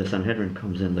 That's where the Sanhedrin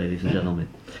comes in, ladies and gentlemen.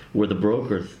 We're the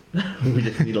brokers. We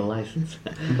just need a license.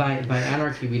 By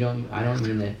anarchy, I don't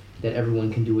mean that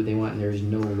everyone can do what they want and there is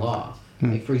no law.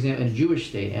 Like for example, in a Jewish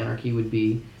state, anarchy would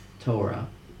be Torah,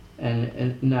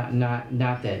 and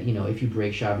not that if you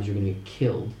break Shabbos you're going to get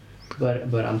killed.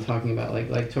 But I'm talking about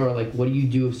like Torah, like what do you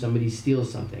do if somebody steals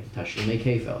something? Tashlumei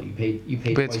kefel, you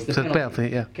pay twice the penalty.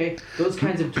 Yeah. Okay, those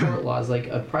kinds of Torah laws, like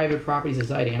a private property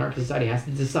society, anarchist society has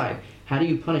to decide how do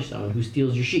you punish someone who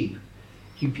steals your sheep.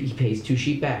 He pays 2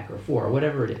 sheep back or 4 or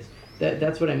whatever it is.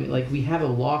 That's what I mean. Like we have a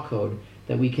law code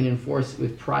that we can enforce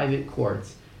with private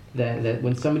courts. That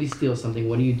when somebody steals something,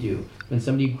 what do you do? When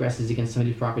somebody aggresses against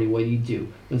somebody's property, what do you do?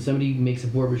 When somebody makes a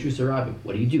board reshus harabim,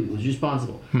 what do you do? Who's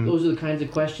responsible? Those are the kinds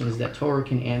of questions that Torah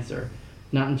can answer,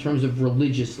 not in terms of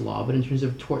religious law, but in terms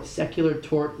of secular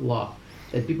tort law.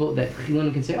 That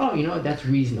Chilonim can say, that's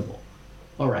reasonable.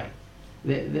 All right.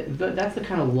 That's the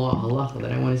kind of law, halacha,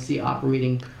 that I want to see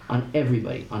operating on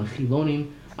everybody, on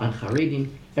Chilonim, on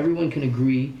Charedim. Everyone can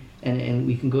agree. And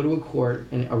we can go to a court,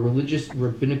 and a religious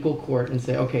rabbinical court, and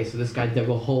say, okay, so this guy dug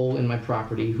a hole in my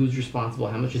property. Who's responsible?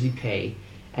 How much does he pay?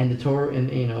 And the Torah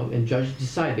and judges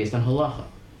decide based on halacha.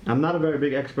 I'm not a very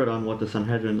big expert on what the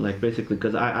Sanhedrin basically,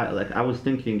 because I was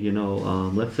thinking,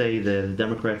 let's say the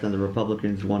Democrats and the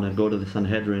Republicans want to go to the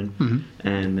Sanhedrin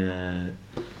and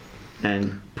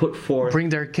put forth bring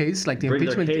their case, like the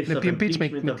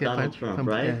impeachment of Donald Trump,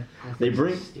 right? Yeah. They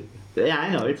bring. Yeah, I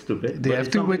know it's stupid. They have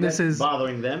 2 witnesses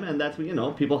bothering them, and that's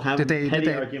people have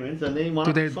petty arguments, and they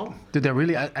want to solve. Do they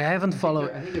really? I haven't followed.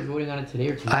 I think they're voting on it today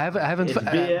or tomorrow. I haven't. It's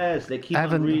BS. They keep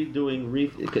on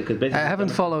redoing. I haven't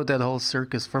followed that whole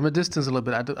circus from a distance a little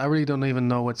bit. I really don't even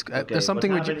know what's. There's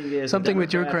something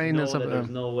with Ukraine and something. There's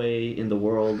no way in the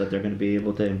world that they're going to be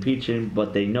able to impeach him,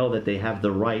 but they know that they have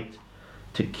the right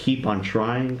to keep on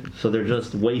trying. So they're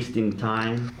just wasting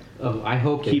time. Oh, I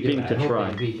hope keeping to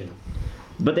try.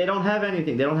 But they don't have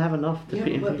anything. They don't have enough to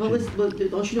impeach him. But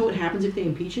don't you know what happens if they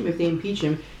impeach him? If they impeach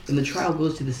him, then the trial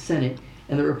goes to the Senate,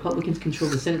 and the Republicans control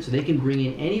the Senate, so they can bring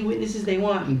in any witnesses they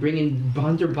want and bring in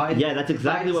Hunter Biden. Yeah, that's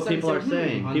exactly what people are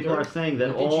saying. People are saying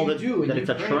that that it's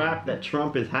a trap, that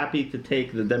Trump is happy to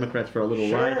take the Democrats for a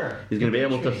little ride. He's going to be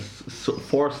able to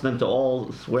force them to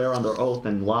all swear under oath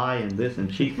and lie and this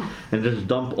and cheat and just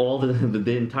dump all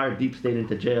the entire deep state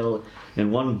into jail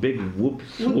in one big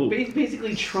swoop.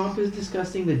 Basically, Trump is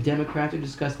disgusting, the Democrats are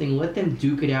disgusting. Let them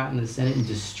duke it out in the Senate and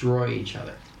destroy each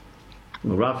other.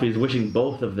 Well, Rafi is wishing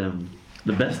both of them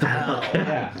the best of luck.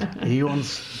 Yeah. He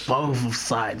wants both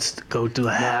sides to go to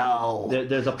hell.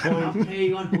 There's a point. I'll pay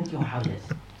you on both your houses.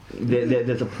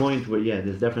 There's a point where,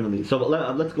 there's definitely. So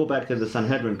let's go back to the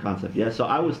Sanhedrin concept. Yeah. So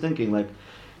I was thinking,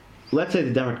 let's say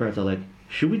the Democrats are like,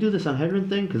 should we do the Sanhedrin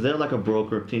thing? Because they're like a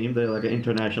broker team. They're like an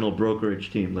international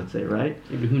brokerage team, let's say, right?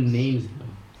 Who names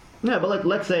them? Yeah, but like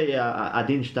let's say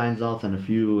Adin Steinsaltz and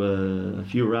a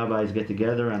few rabbis get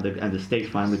together, and the state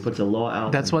finally puts a law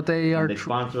out. That's what they are. They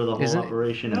sponsor the whole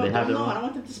operation, and they have their own. I don't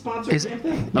want them to sponsor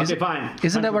anything. Okay, fine.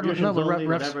 Isn't that what? No, but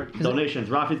whatever, donations.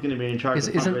 Rafi's going to be in charge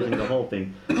of fundraising the whole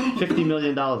thing. $50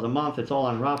 million a month. It's all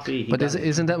on Rafi. But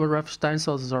isn't that what Rafi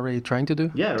Steinsaltz is already trying to do?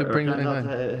 Yeah, to bring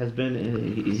Steinsaltz has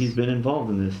been. He's been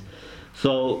involved in this.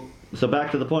 So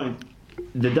back to the point.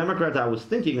 The Democrats, I was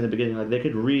thinking in the beginning, like they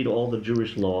could read all the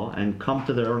Jewish law and come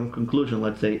to their own conclusion.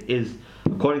 Let's say is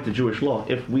according to Jewish law,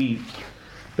 if we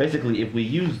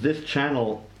use this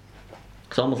channel,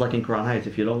 it's almost like in Crown Heights.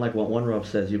 If you don't like what one Rav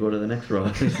says, you go to the next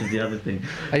Rav. This is the other thing.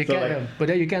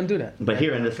 But you can't do that. But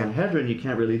here in the Sanhedrin, you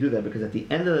can't really do that because at the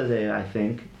end of the day, I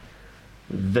think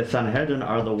the Sanhedrin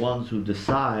are the ones who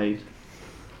decide.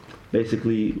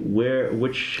 Basically,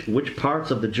 which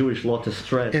parts of the Jewish law to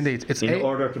stress in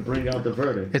order to bring out the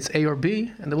verdict. It's A or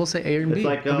B, and they will say A and B.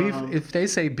 Like, if they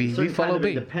say B, we follow kind of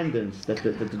B. Independence that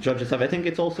the judges have. I think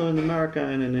it's also in America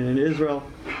and in Israel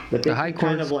that they the high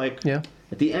kind courts, of like. Yeah.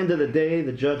 At the end of the day,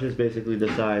 the judges basically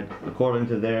decide according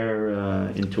to their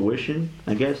intuition,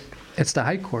 I guess. It's the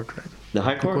High Court, right? The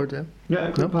High Court? Yeah,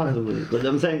 it could possibly. But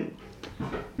I'm saying,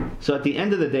 so at the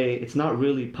end of the day, it's not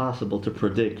really possible to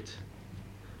predict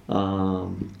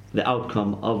the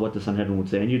outcome of what the Sanhedrin would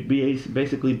say, and you'd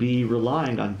basically be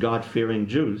relying on God-fearing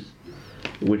Jews,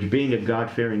 which being a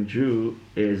God-fearing Jew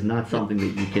is not something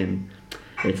that you can.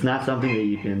 It's not something that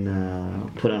you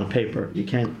can put on a paper. You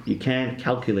can't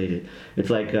calculate it. It's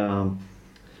like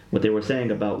what they were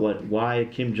saying about why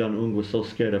Kim Jong-un was so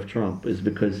scared of Trump is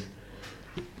because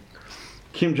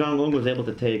Kim Jong-un was able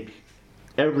to take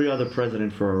every other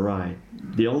president for a ride.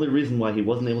 The only reason why he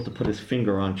wasn't able to put his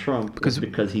finger on Trump was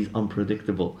because he's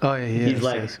unpredictable. Oh yeah, he's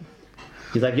like,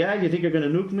 yeah, you think you're gonna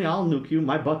nuke me? I'll nuke you.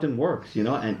 My button works, you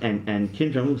know. And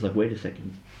Kim Jong Un was like, wait a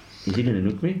second, is he gonna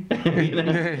nuke me?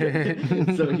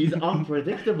 So he's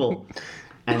unpredictable.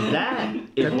 And that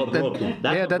is what broke him.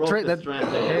 That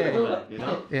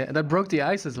broke the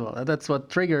ice as well. That's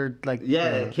what triggered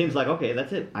Kim's like, okay,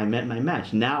 that's it. I met my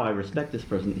match. Now I respect this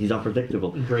person. He's unpredictable.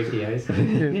 Break the ice.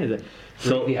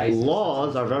 So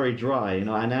laws are very dry, you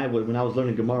know. And when I was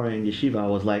learning Gemara in yeshiva, I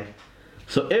was like,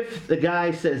 so if the guy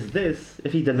says this,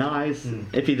 if he denies,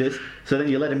 if he this, so then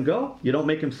you let him go. You don't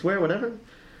make him swear, whatever.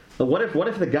 But what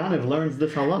if the Ganav learns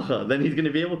this halacha? Then he's going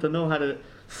to be able to know how to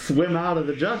swim out of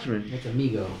the judgment. That's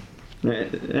amigo.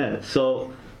 Yeah.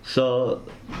 So the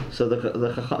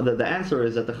answer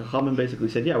is that the Chachamim basically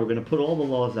said, yeah, we're going to put all the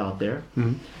laws out there,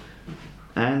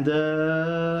 and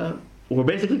we're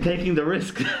basically taking the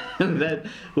risk that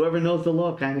whoever knows the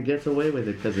law kind of gets away with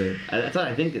it because that's what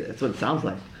I think. That's what it sounds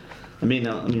like. I mean,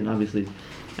 obviously.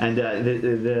 And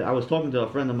I was talking to a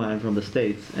friend of mine from the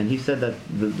States, and he said that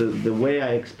the way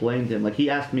I explained to him, like he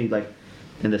asked me, like,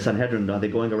 in the Sanhedrin, are they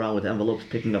going around with envelopes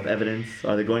picking up evidence?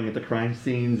 Are they going into crime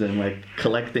scenes and like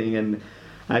collecting? And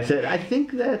I said, I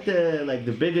think that like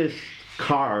the biggest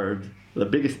card, the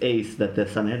biggest ace that the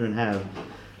Sanhedrin have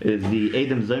is the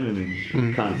Edom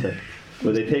Zomimim concept.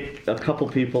 Where they take a couple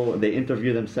people, they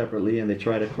interview them separately, and they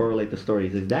try to correlate the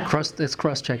stories. Is that it's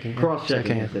cross-checking?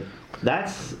 Cross-checking.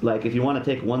 That's like if you want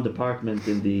to take one department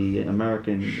in the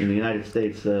United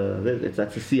States,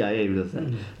 that's the CIA who does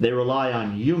that. They rely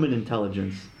on human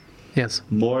intelligence. Yes.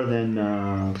 More than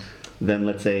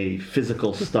let's say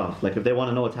physical stuff. Like if they want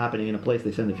to know what's happening in a place,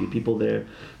 they send a few people there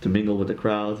to mingle with the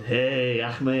crowd. Hey,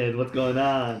 Ahmed, what's going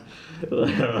on?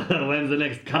 When's the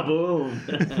next kaboom?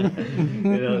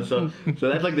 So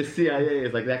that's like the CIA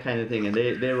is like that kind of thing, and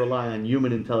they rely on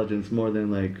human intelligence more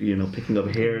than like picking up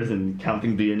hairs and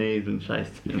counting DNAs and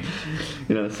shites.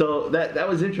 So that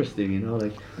was interesting.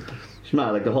 Like.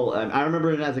 Like the whole, I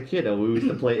remember as a kid, we used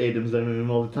to play Adam's Zomimim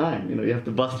all the time. You have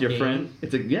to bust your friend.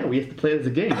 We used to play it as a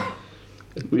game.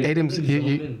 Adam's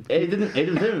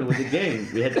Zomimim was a game.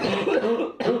 We had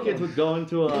two kids would go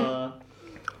into a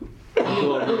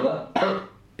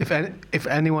If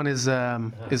anyone is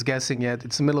guessing yet,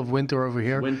 it's the middle of winter over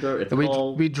here. It's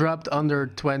cold. We dropped under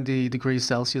 20 degrees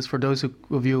Celsius. For those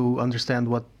of you who understand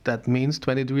what that means,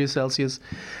 20 degrees Celsius.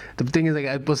 The thing is,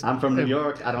 I'm from New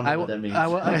York. I don't know what that means.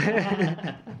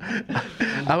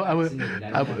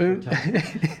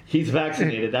 He's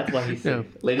vaccinated. That's why he's sick.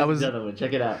 Ladies and gentlemen,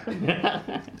 check it out.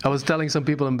 I was telling some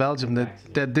people in Belgium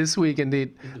that this week,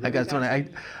 indeed, I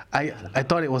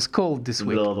thought it was cold this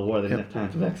week. In the middle of the war, they didn't have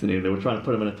time to vaccinate. They were trying to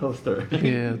put him in a toaster.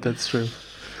 Yeah, that's true.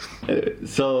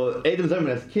 So Adam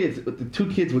Zimmerman, as kids, the two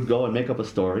kids would go and make up a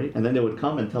story, and then they would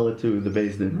come and tell it to the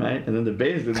Beis Din, right? And then the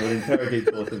Beis Din would interrogate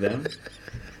both of them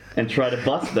and try to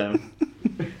bust them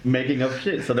making up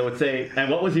shit. So they would say, and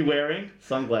what was he wearing?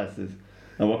 Sunglasses.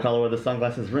 And what color were the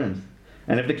sunglasses rims?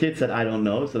 And if the kid said, I don't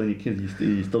know, so then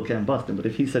you still can't bust him. But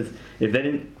if he says, if they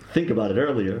didn't think about it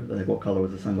earlier, like what color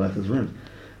was the sunglasses rims?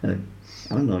 Like,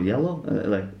 I don't know, yellow?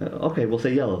 Okay, we'll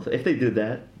say yellow. So if they did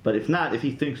that, but if not, if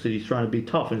he thinks that he's trying to be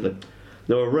tough and he's like,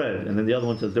 they were red, and then the other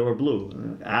one says they were blue.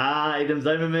 Idem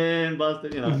Zimmerman,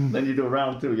 busted, then you do a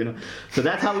round two, So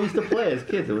that's how we used to play as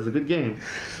kids. It was a good game.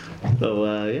 So,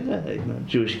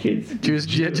 Jewish kids. Jewish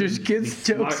kids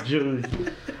Smart jokes. Jews.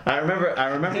 I remember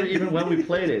even when we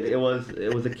played it, it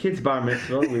was a kid's bar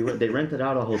mitzvah. They rented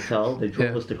out a hotel. They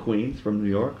drove us to Queens from New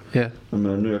York. Yeah. From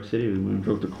New York City, we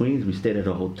drove to Queens. We stayed at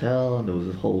a hotel, and there was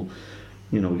this whole,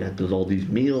 we had all these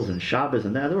meals and Shabbos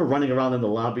and that. They were running around in the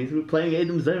lobbies. We were playing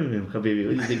Edom Zemim,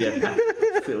 Habibi. What do you get?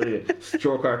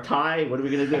 Stroke our tie? What are we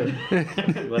going to do?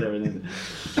 Whatever. I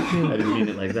didn't mean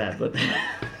it like that, but,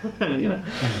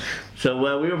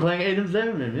 So we were playing Edom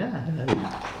Zemim,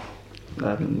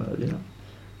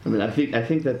 I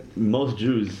think that most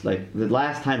Jews, like the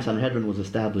last time Sanhedrin was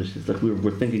established, it's like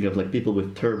we're thinking of like people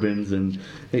with turbans and,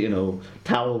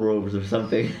 towel robes or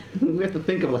something. We have to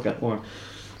think of like a more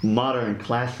modern,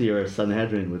 classier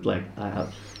Sanhedrin with like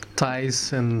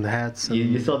Ties and hats. And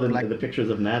you saw the pictures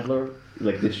of Nadler,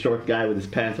 like this short guy with his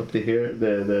pants up to here.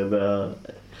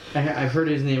 I've heard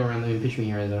his name around. Let me picture me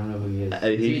here. I don't know who he is.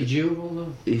 Is he a Jew?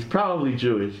 Although? He's probably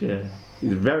Jewish. Yeah,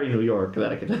 he's very New York.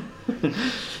 But he's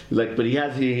like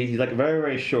very,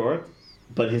 very short,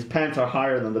 but his pants are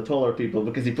higher than the taller people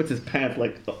because he puts his pants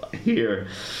like here.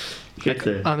 Like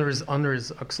under his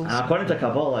axles. According to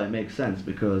Kabbalah, it makes sense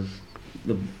because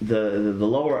the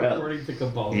lower. According to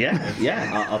Kabbalah.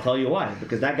 Yeah. I'll tell you why.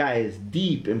 Because that guy is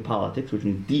deep in politics, which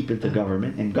means deep into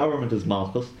government, and government is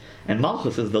Malchus, and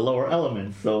Malchus is the lower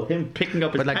element. So him picking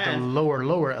up his But like pants, the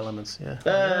lower elements, yeah.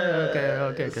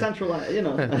 Okay. Central,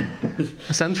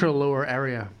 Central lower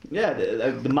area. Yeah,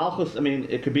 the Malchus. I mean,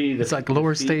 it could be. It's like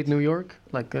lower state New York,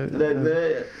 like. I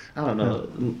don't know.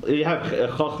 You have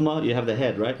Chochmah, you have the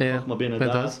head, right? Yeah, Chochmah bin it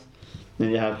Adas. does. Then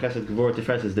you have Chesed Gevurah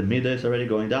Tiferet is the midas already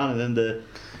going down, and then the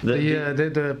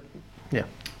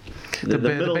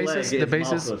middle basis, leg the is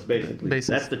basis, Malchus, basically. basis.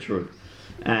 That's the truth.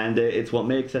 And it's what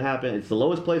makes it happen. It's the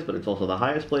lowest place, but it's also the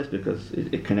highest place because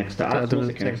it connects to Atzmos,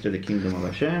 it connects to the kingdom of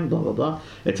Hashem, blah, blah, blah.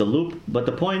 It's a loop. But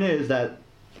the point is that,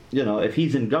 if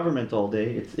he's in government all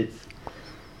day, it's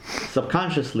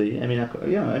subconsciously,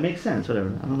 it makes sense,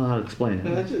 whatever. I don't know how to explain it.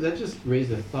 No, that just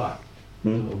raised a thought, a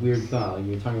weird thought. Like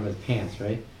you were talking about his pants,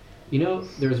 right?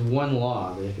 There's one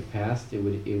law that if it passed, it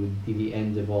would be the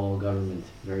end of all government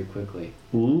very quickly.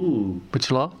 Ooh.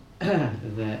 Which law?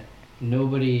 That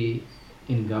nobody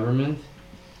in government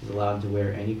is allowed to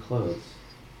wear any clothes.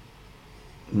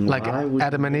 Like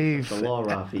Adam and Eve. The law,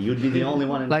 Rafi. You'd be the only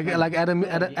one in like Adam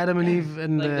and Eve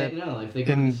in if they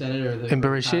go to the Senate or the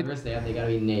Congress, they got to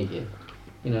be naked.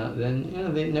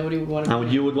 Nobody would want to.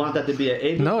 And you would want that to be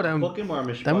a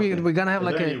then we're gonna have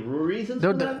like any reasons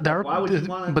for that? Why would you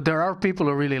want it? But there are people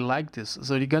who really like this,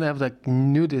 so you're gonna have like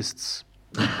nudists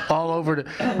all over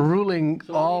ruling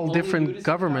all different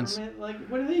governments. Like,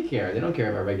 what do they care? They don't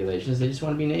care about regulations. They just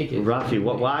want to be naked. Rafi,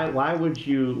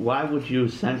 why would you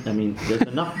send? I mean, there's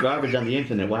enough garbage on the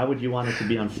internet. Why would you want it to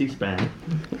be on C-SPAN?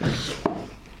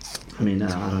 I mean,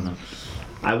 I don't know.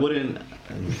 I wouldn't.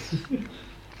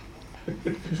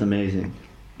 It's amazing.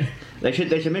 They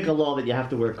should make a law that you have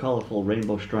to wear colorful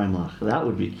rainbow strimlach. That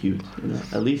would be cute.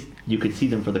 At least you could see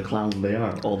them for the clowns they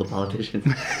are. All the politicians.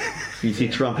 You see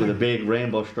Trump with a big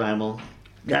rainbow strimel.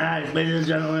 Guys, ladies and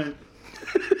gentlemen,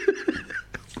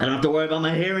 I don't have to worry about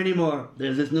my hair anymore.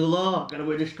 There's this new law. Gotta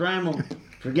wear the strimel.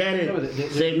 Forget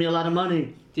it. Saved me a lot of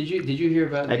money. Did you hear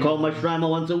about? I call my strimel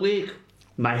once a week.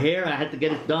 My hair, I had to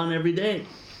get it done every day.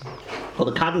 All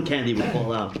the cotton candy would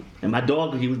fall out, and my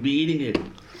dog, he would be eating it.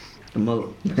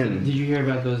 Did you hear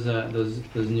about those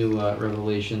new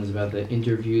revelations about the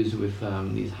interviews with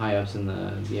these high ups in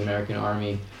the American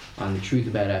Army on the truth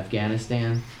about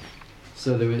Afghanistan?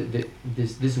 So there was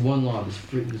this one law,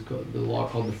 the law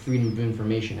called the Freedom of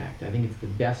Information Act. I think it's the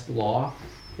best law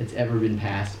that's ever been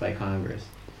passed by Congress.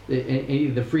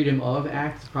 The Freedom of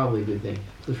Act is probably a good thing.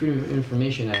 The Freedom of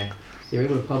Information Act. They were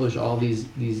able to publish all these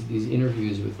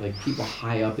interviews with like people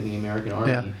high up in the American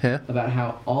Army about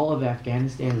how all of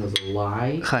Afghanistan was a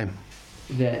lie.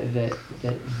 That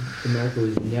America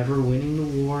was never winning the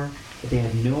war. That they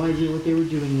had no idea what they were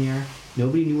doing there.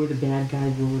 Nobody knew where the bad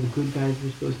guys were, where the good guys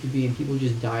were supposed to be, and people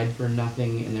just died for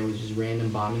nothing. And there was just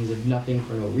random bombings of nothing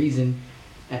for no reason.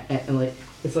 And like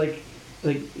it's like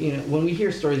when we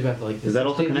hear stories about the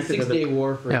 6-day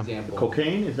war, for example.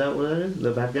 Cocaine, is that what it is?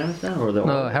 The Afghanistan or the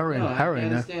heroin and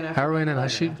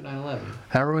hashish.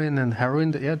 Heroin,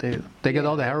 yeah, they get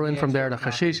all the heroin from there, the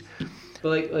hashish.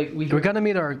 But like we're gonna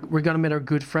meet our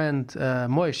good friend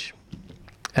Moish,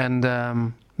 and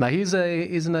now he's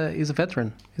a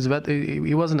veteran.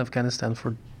 He was in Afghanistan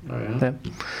for. Oh yeah.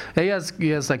 Yeah. He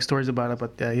has like stories about it,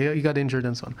 but he got injured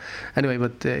and so on. Anyway,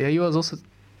 but he was also.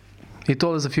 He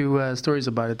told us a few stories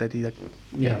about it that he. So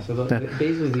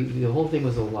basically the whole thing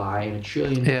was a lie, and $1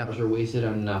 trillion were wasted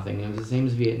on nothing. It was the same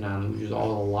as Vietnam, which was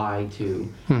all a lie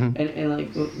too. Mm-hmm. And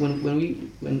like when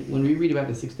we read about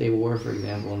the 6 Day War, for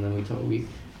example, and then we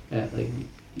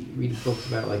read books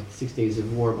about like 6 Days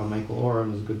of War by Michael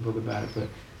Oram, is a good book about it, but it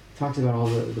talks about all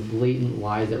the blatant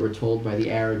lies that were told by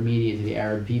the Arab media to the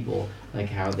Arab people, like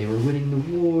how they were winning the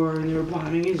war and they were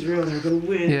bombing Israel and they were going to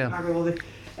win. Yeah.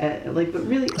 But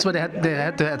really, so they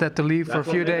had to leave for a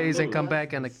few days and come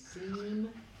back and.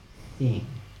 The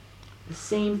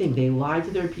same thing. They lied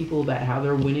to their people about how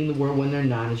they're winning the war when they're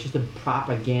not. It's just a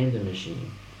propaganda machine.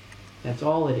 That's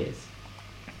all it is.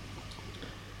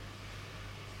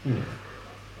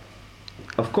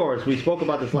 Of course, we spoke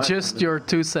about this last time. Just your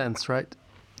 2 cents, right?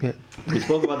 Yeah. We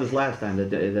spoke about this last time,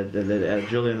 that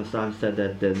Julian Assange said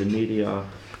that the media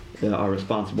are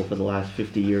responsible for the last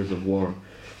 50 years of war.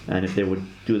 And if they would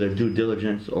do their due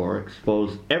diligence or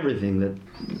expose everything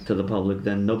to the public,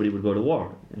 then nobody would go to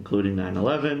war, including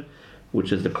 9/11,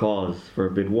 which is the cause for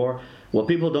a big war. What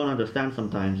people don't understand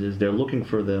sometimes is they're looking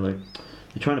for they're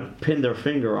trying to pin their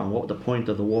finger on what the point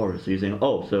of the war is. So you're saying,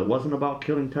 so it wasn't about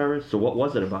killing terrorists, so what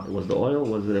was it about? Was the oil?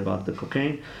 Was it about the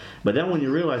cocaine? But then when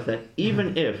you realize that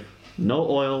even if no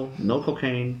oil, no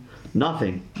cocaine,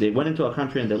 nothing, they went into a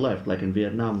country and they left, like in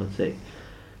Vietnam, let's say.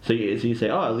 So you say,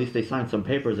 at least they signed some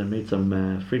papers and made some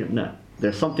freedom. No,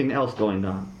 there's something else going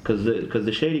on. Because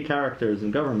the shady characters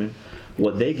in government,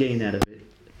 what they gain out of it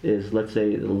is, let's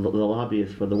say, the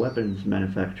lobbyists for the weapons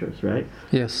manufacturers, right?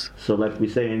 Yes. So like we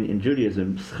say in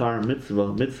Judaism, schar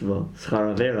mitzvah,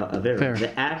 schar avera.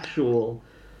 The actual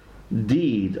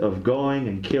deed of going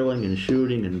and killing and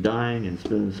shooting and dying and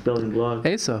spilling blood.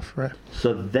 Asaf, right?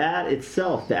 So that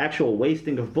itself, the actual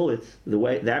wasting of bullets,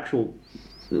 the actual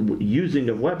using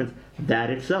of weapons, that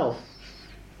itself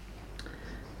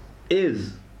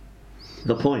is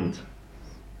the point.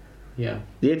 Yeah.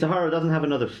 The Yitzhahara doesn't have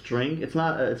another string. It's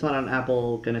not an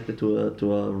apple connected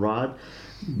to a rod.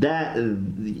 That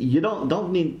you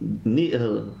don't need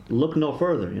look no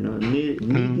further. Need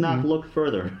not look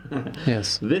further.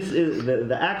 Yes. This is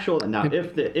the actual. Now,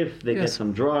 if they get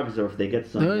some drugs or if they get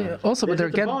some. Also, but they're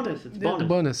getting bonus. It's bonus.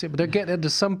 Bonus. Yeah, but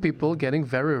there's some people getting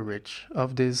very rich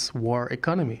of this war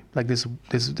economy. Like this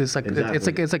like Exactly.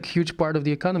 it's like a huge part of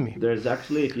the economy. There's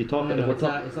actually, if you talk,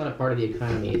 it's not a part of the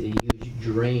economy. It's a huge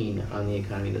drain on the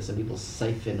economy that some people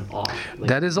siphon off.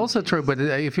 That is also true. But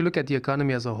if you look at the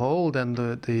economy as a whole, then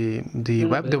the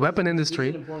weapon industry.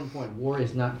 It's an important point. War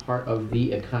is not part of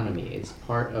the economy. It's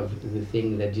part of the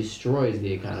thing that destroys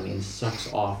the economy and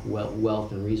sucks off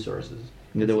wealth and resources.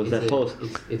 There was that post.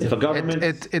 If a government,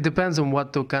 it depends on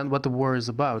what the war is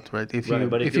about, right? If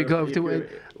you go to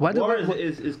war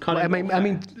is cutting. I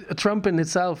mean, Trump in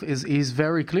itself he's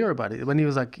very clear about it. When he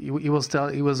was like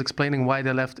he was explaining why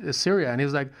they left Syria, and he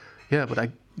was like, yeah, but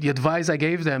the advice I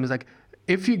gave them is like,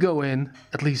 if you go in,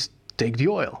 at least take the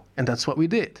oil, and that's what we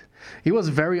did. He was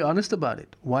very honest about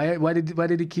it. Why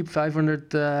did he keep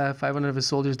 500 of his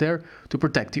soldiers there? To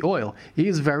protect the oil. He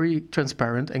is very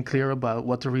transparent and clear about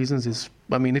what the reasons is.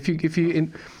 I mean,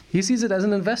 he sees it as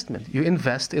an investment. You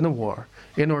invest in a war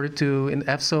in order to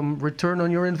have some return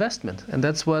on your investment, and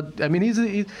that's what I mean. He's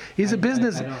a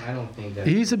business. I don't think that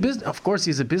he's a business. Of course,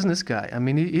 he's a business guy. I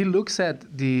mean, he looks at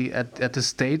the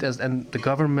state and the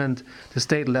government, the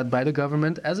state led by the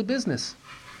government, as a business.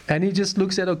 And he just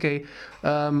looks at, I'm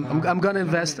going to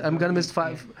invest, I'm going to invest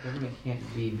five. Government can't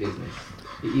be business.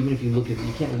 Even if you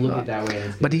can't look at it that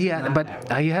way. But he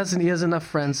has enough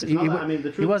friends. He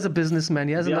was a businessman.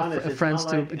 He has enough friends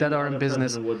that are in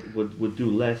business. Would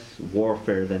do less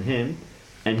warfare than him.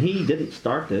 And he didn't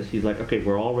start this. He's like, okay,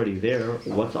 we're already there.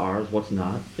 What's ours? What's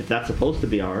not? If that's supposed to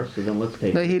be ours, so then let's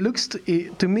take it. He looks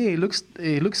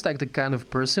like the kind of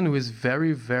person who is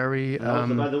very, very by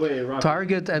the way, Rafi,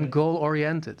 target and goal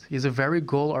oriented. He's a very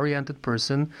goal oriented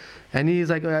person, and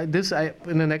he's like,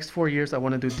 in the next 4 years, I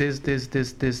want to do this,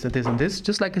 and this.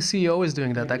 Just like a CEO is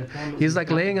doing that. Like he's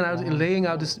like laying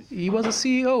out this. He was a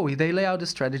CEO. They lay out a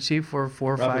strategy for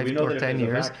 4, Rafi, 5, or 10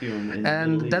 years,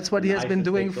 and that's what he has been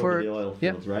doing for.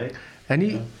 Right?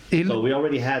 And so we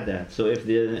already had that. So if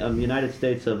the United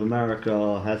States of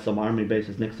America has some army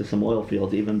bases next to some oil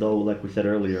fields, even though, like we said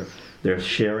earlier, they're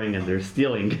sharing and they're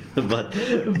stealing, but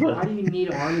why do you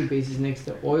need army bases next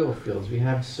to oil fields? We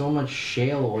have so much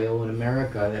shale oil in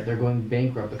America that they're going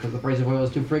bankrupt because the price of oil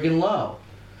is too friggin' low.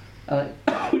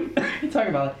 talk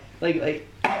about like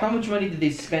how much money did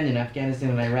they spend in Afghanistan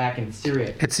and Iraq and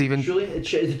Syria? It's even Is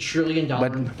 $1 trillion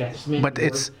investment? but for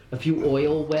it's- a few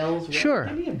oil wells. What? sure.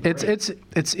 Give me a break.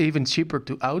 It's even cheaper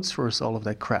to outsource all of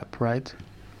that crap, right?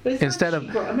 But it's instead not of-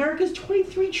 cheaper. America's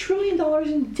 $23 trillion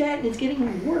in debt and it's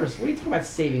getting worse. What are you talking about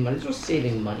saving money? There's no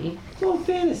saving money. It's all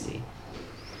fantasy.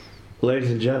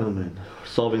 Ladies and gentlemen,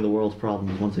 solving the world's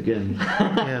problems once again.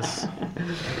 Yes.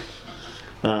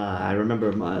 I remember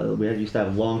we used to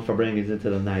have long farbrengens into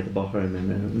the night, the Bahrain,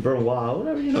 and wow,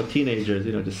 whatever, teenagers,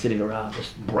 just sitting around,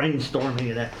 just brainstorming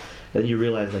and that. Then you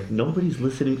realize, like, nobody's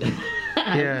listening.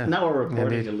 Yeah. Now we're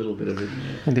recording Indeed. a little bit of it.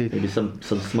 Indeed. Maybe some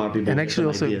smart people And get actually, some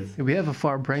also, ideas. we have a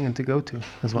far bringing to go to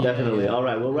as well. Definitely. All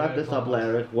right, we'll wrap this up,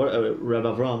 Larry.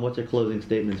 Rebbe Avraham, what's your closing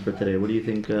statements for today? What do you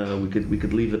think we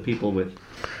could leave the people with?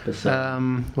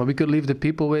 What we could leave the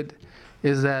people with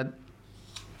is that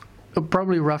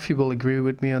probably Rafi will agree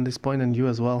with me on this point, and you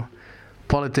as well.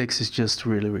 Politics is just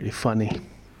really, really funny.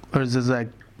 Or it's just like,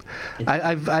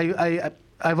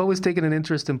 I've always taken an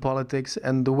interest in politics,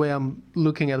 and the way I'm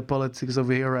looking at politics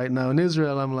over here right now in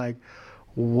Israel, I'm like,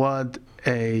 what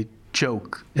a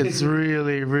joke. It's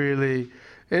really, really,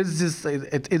 it's just,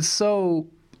 it's so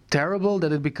terrible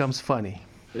that it becomes funny.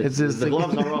 It's just the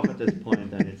gloves are off at this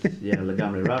point, and it's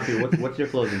legamre. Rafi, what's your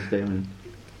closing statement?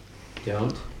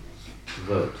 Don't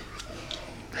vote.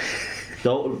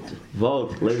 Don't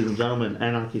vote, ladies and gentlemen.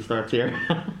 Anarchy starts here.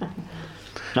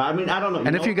 No, I mean, I don't know.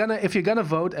 And if you're gonna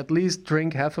vote, at least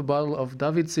drink half a bottle of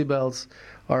David Sibel's,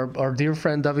 our dear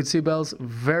friend David Sibel's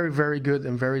very, very good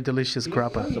and very delicious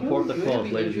grappa. Support the cause,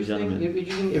 ladies and gentlemen. It'd be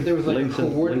interesting if there was like Links a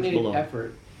links coordinated below.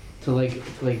 effort to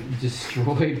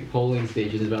destroy polling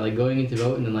stations about like going into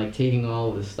vote and then like taking all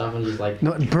of this stuff and just like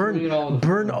No, doing it all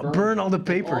burn all the all at the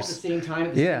papers. same time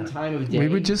at the Yeah. same time of day. We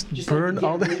would just burn get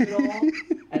all the- rid of it all,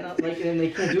 and then they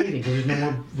can't do anything because there's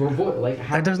no more vote. Like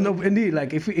how? And there's no indeed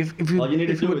like if you All you need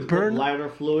to if you do is would put burn. lighter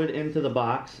fluid into the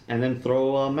box and then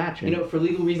throw a match in. You know, for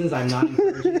legal reasons, I'm not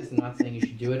encouraging this. I'm not saying you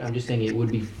should do it. I'm just saying it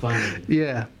would be funny.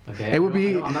 Yeah, Okay. it would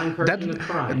be I'm not encouraging the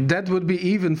crime. that would be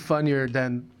even funnier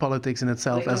than politics in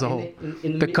itself Like, as a in whole.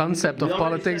 in The concept We of already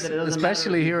politics, said that it doesn't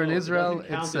especially matter here if in you vote. Israel,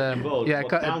 It doesn't it's count if you vote. yeah.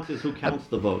 What counts is who counts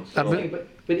the votes. So, Okay, but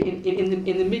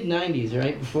in the mid '90s,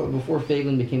 right before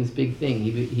Feiglin became this big thing,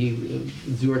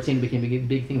 Zuartain became a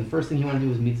big thing. The first thing he wanted to do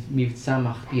was Mivtza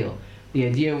Machpil. The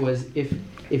idea was if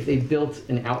they built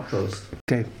an outpost.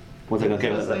 Okay, one second,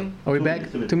 okay. What's that thing? are we 2 back?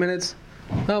 minutes, 2 minutes. 2 minutes?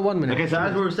 No, 1 minute. Okay, so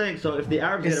as we were saying, so if the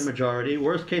Arabs get a It's- majority,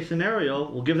 worst case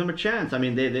scenario, we'll give them a chance. I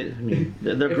mean,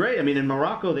 they're great. I mean, in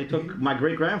Morocco, they took my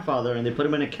great grandfather and they put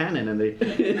him in a cannon and they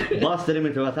busted him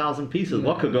into 1,000 pieces.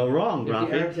 What could go wrong, If the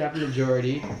Rafi? Arabs have a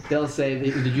majority, they'll say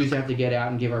the Jews have to get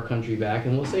out and give our country back,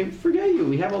 and we'll say, forget you.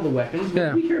 We have all the weapons.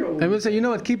 Yeah, We care about. and we'll say, you know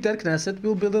what? Keep that Knesset.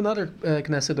 We'll build another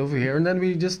Knesset over here, and then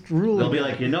we just rule. They'll it. be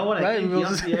like, you know what? I Right, think we'll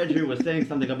Yosef Edery was saying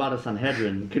something about a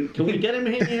Sanhedrin. Can we get him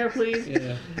in here, please?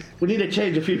 Yeah. We need to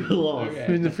change a few laws.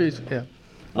 Okay. in the fridge. Yeah.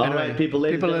 All Anyway, right, people,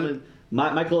 ladies people and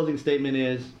gentlemen, my closing statement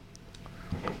is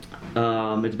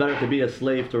it's better to be a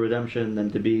slave to redemption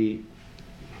than to be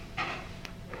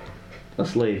a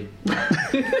slave.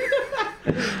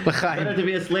 Better to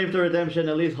be a slave to redemption,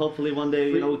 at least hopefully one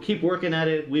day, keep working at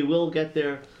it, we will get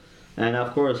there. And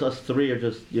of course, us three are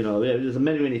just, there's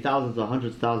many thousands,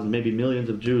 hundreds of thousands, maybe millions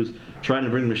of Jews trying to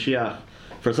bring Mashiach.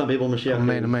 For some people, Mashiach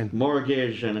Amen, is amen.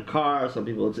 mortgage and a car. Some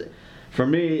people, it's, for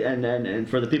me and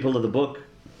for the people of the book,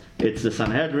 it's the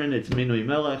Sanhedrin, it's Minui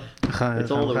Melech, it's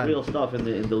all the real stuff in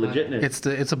the legitness.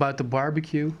 It's about the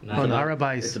barbecue Nice. on It's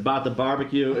Arabais. about the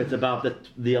barbecue. It's about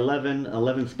the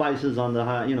 11 spices on the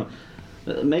high.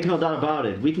 Make no doubt about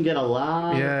it. We can get a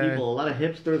lot Yeah. of people, a lot of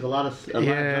hipsters, a lot of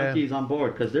junkies on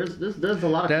board because there's a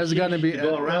lot of. There's gonna be to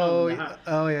go around.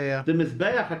 yeah. The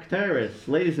Mizbeach HaKteris,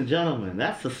 ladies and gentlemen,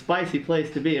 that's a spicy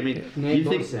place to be. I mean, Yeah, you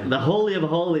think Moshe. the Holy of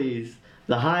Holies,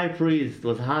 the high priest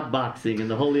was hotboxing in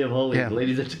the Holy of Holies, Yeah.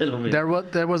 ladies and gentlemen. There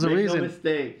was a Make reason. no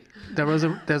mistake.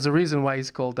 There's a reason why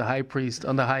he's called the high priest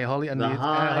on the high The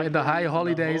high the high priest,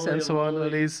 holidays the and so holy on. of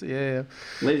At least, yeah.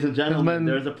 Ladies and gentlemen, Man.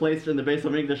 there's a place in the base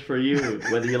of English for you.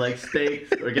 Whether you like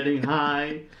steaks or getting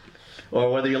high, or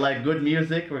whether you like good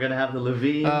music, we're gonna have the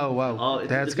Levine. Oh wow,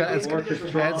 that's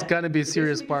gonna be a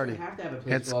serious party. We have to have a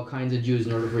place It's- for all kinds of Jews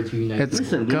in order for it to unite. It's-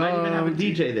 people. Listen, we might even have a Go-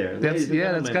 DJ there. That's ladies and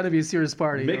that's gentlemen. gonna be a serious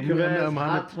party. Mikvahs,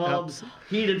 hot 100 tubs,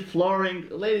 heated flooring,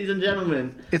 ladies and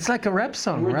gentlemen. It's like a rap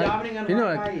song, We're right? dominating on You know,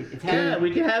 our like, fight. It's Yeah,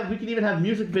 happening. we can even have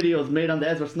music videos made on the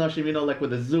Ezra Snushim, like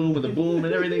with a zoom, with a boom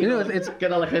and everything. You know, it's-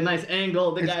 get like a nice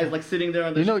angle. The guy's like sitting there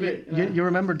on the you know, spit, you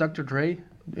remember Dr. Dre?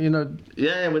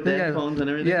 with the headphones and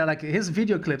everything. Yeah, like his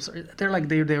video clips,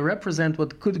 they represent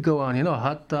what could go on.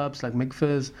 Hot tubs, like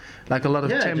mikvahs, like a lot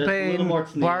of champagne,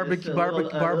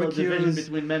 barbecues, division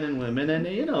between men and women, and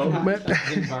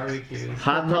Barbecues.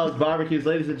 hot tubs, barbecues,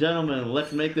 ladies and gentlemen.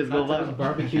 Let's make this go viral.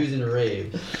 Barbecues and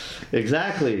raves.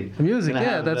 Exactly. Music,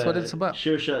 that's what it's about.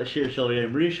 Shir Shal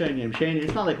Yom Rishon, Yom Sheni.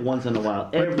 It's not like once in a while.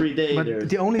 Every day there's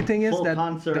the only thing is full that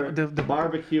concert, the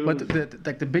barbecue. But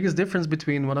the biggest difference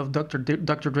between one of Dr.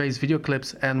 Dre's video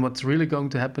clips and what's really going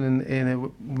to happen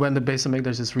when the Beis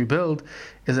HaMikdash is rebuilt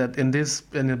is that in the Beis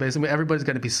HaMikdash everybody's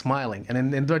going to be smiling,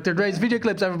 and in Dr. Dre's video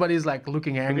clips everybody's like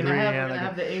looking angry. We're gonna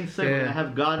have the Ein Seg. We're gonna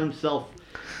have God Himself.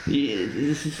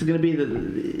 This is going to be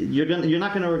you're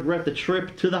not going to regret the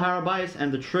trip to the Har HaBayis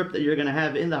and the trip that you're going to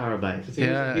have in the Har HaBayis.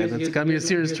 It's going to be a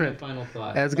serious trip.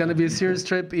 It's going to be a serious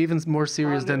trip, even more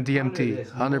serious than DMT,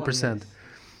 100%.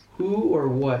 Who or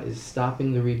what is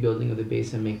stopping the rebuilding of the Beis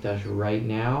HaMikdash right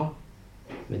now?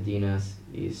 Medinat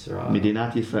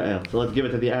Yisrael. So let's give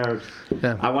it to the Arabs.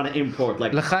 Yeah. I want to import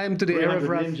like L'chaim to the Erev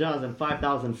Rav. ninjas and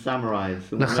 5,000 samurais.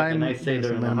 L'chaim. And I say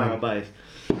they're in the Har HaBayis.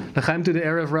 L'chaim to the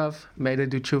Erev Rav. May they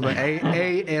do tshuva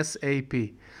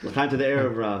ASAP. L'chaim to the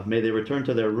Erev Rav. May they return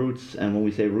to their roots. And when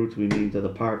we say roots, we mean to the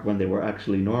part when they were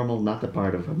actually normal, not the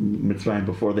part of Mitzrayim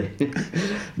before they.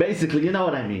 Basically, you know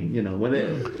what I mean. When they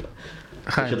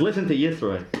should listen to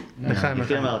Yisro. L'chaim.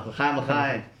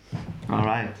 All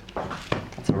right.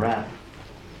 It's a wrap.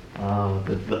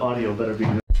 The audio better be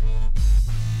good.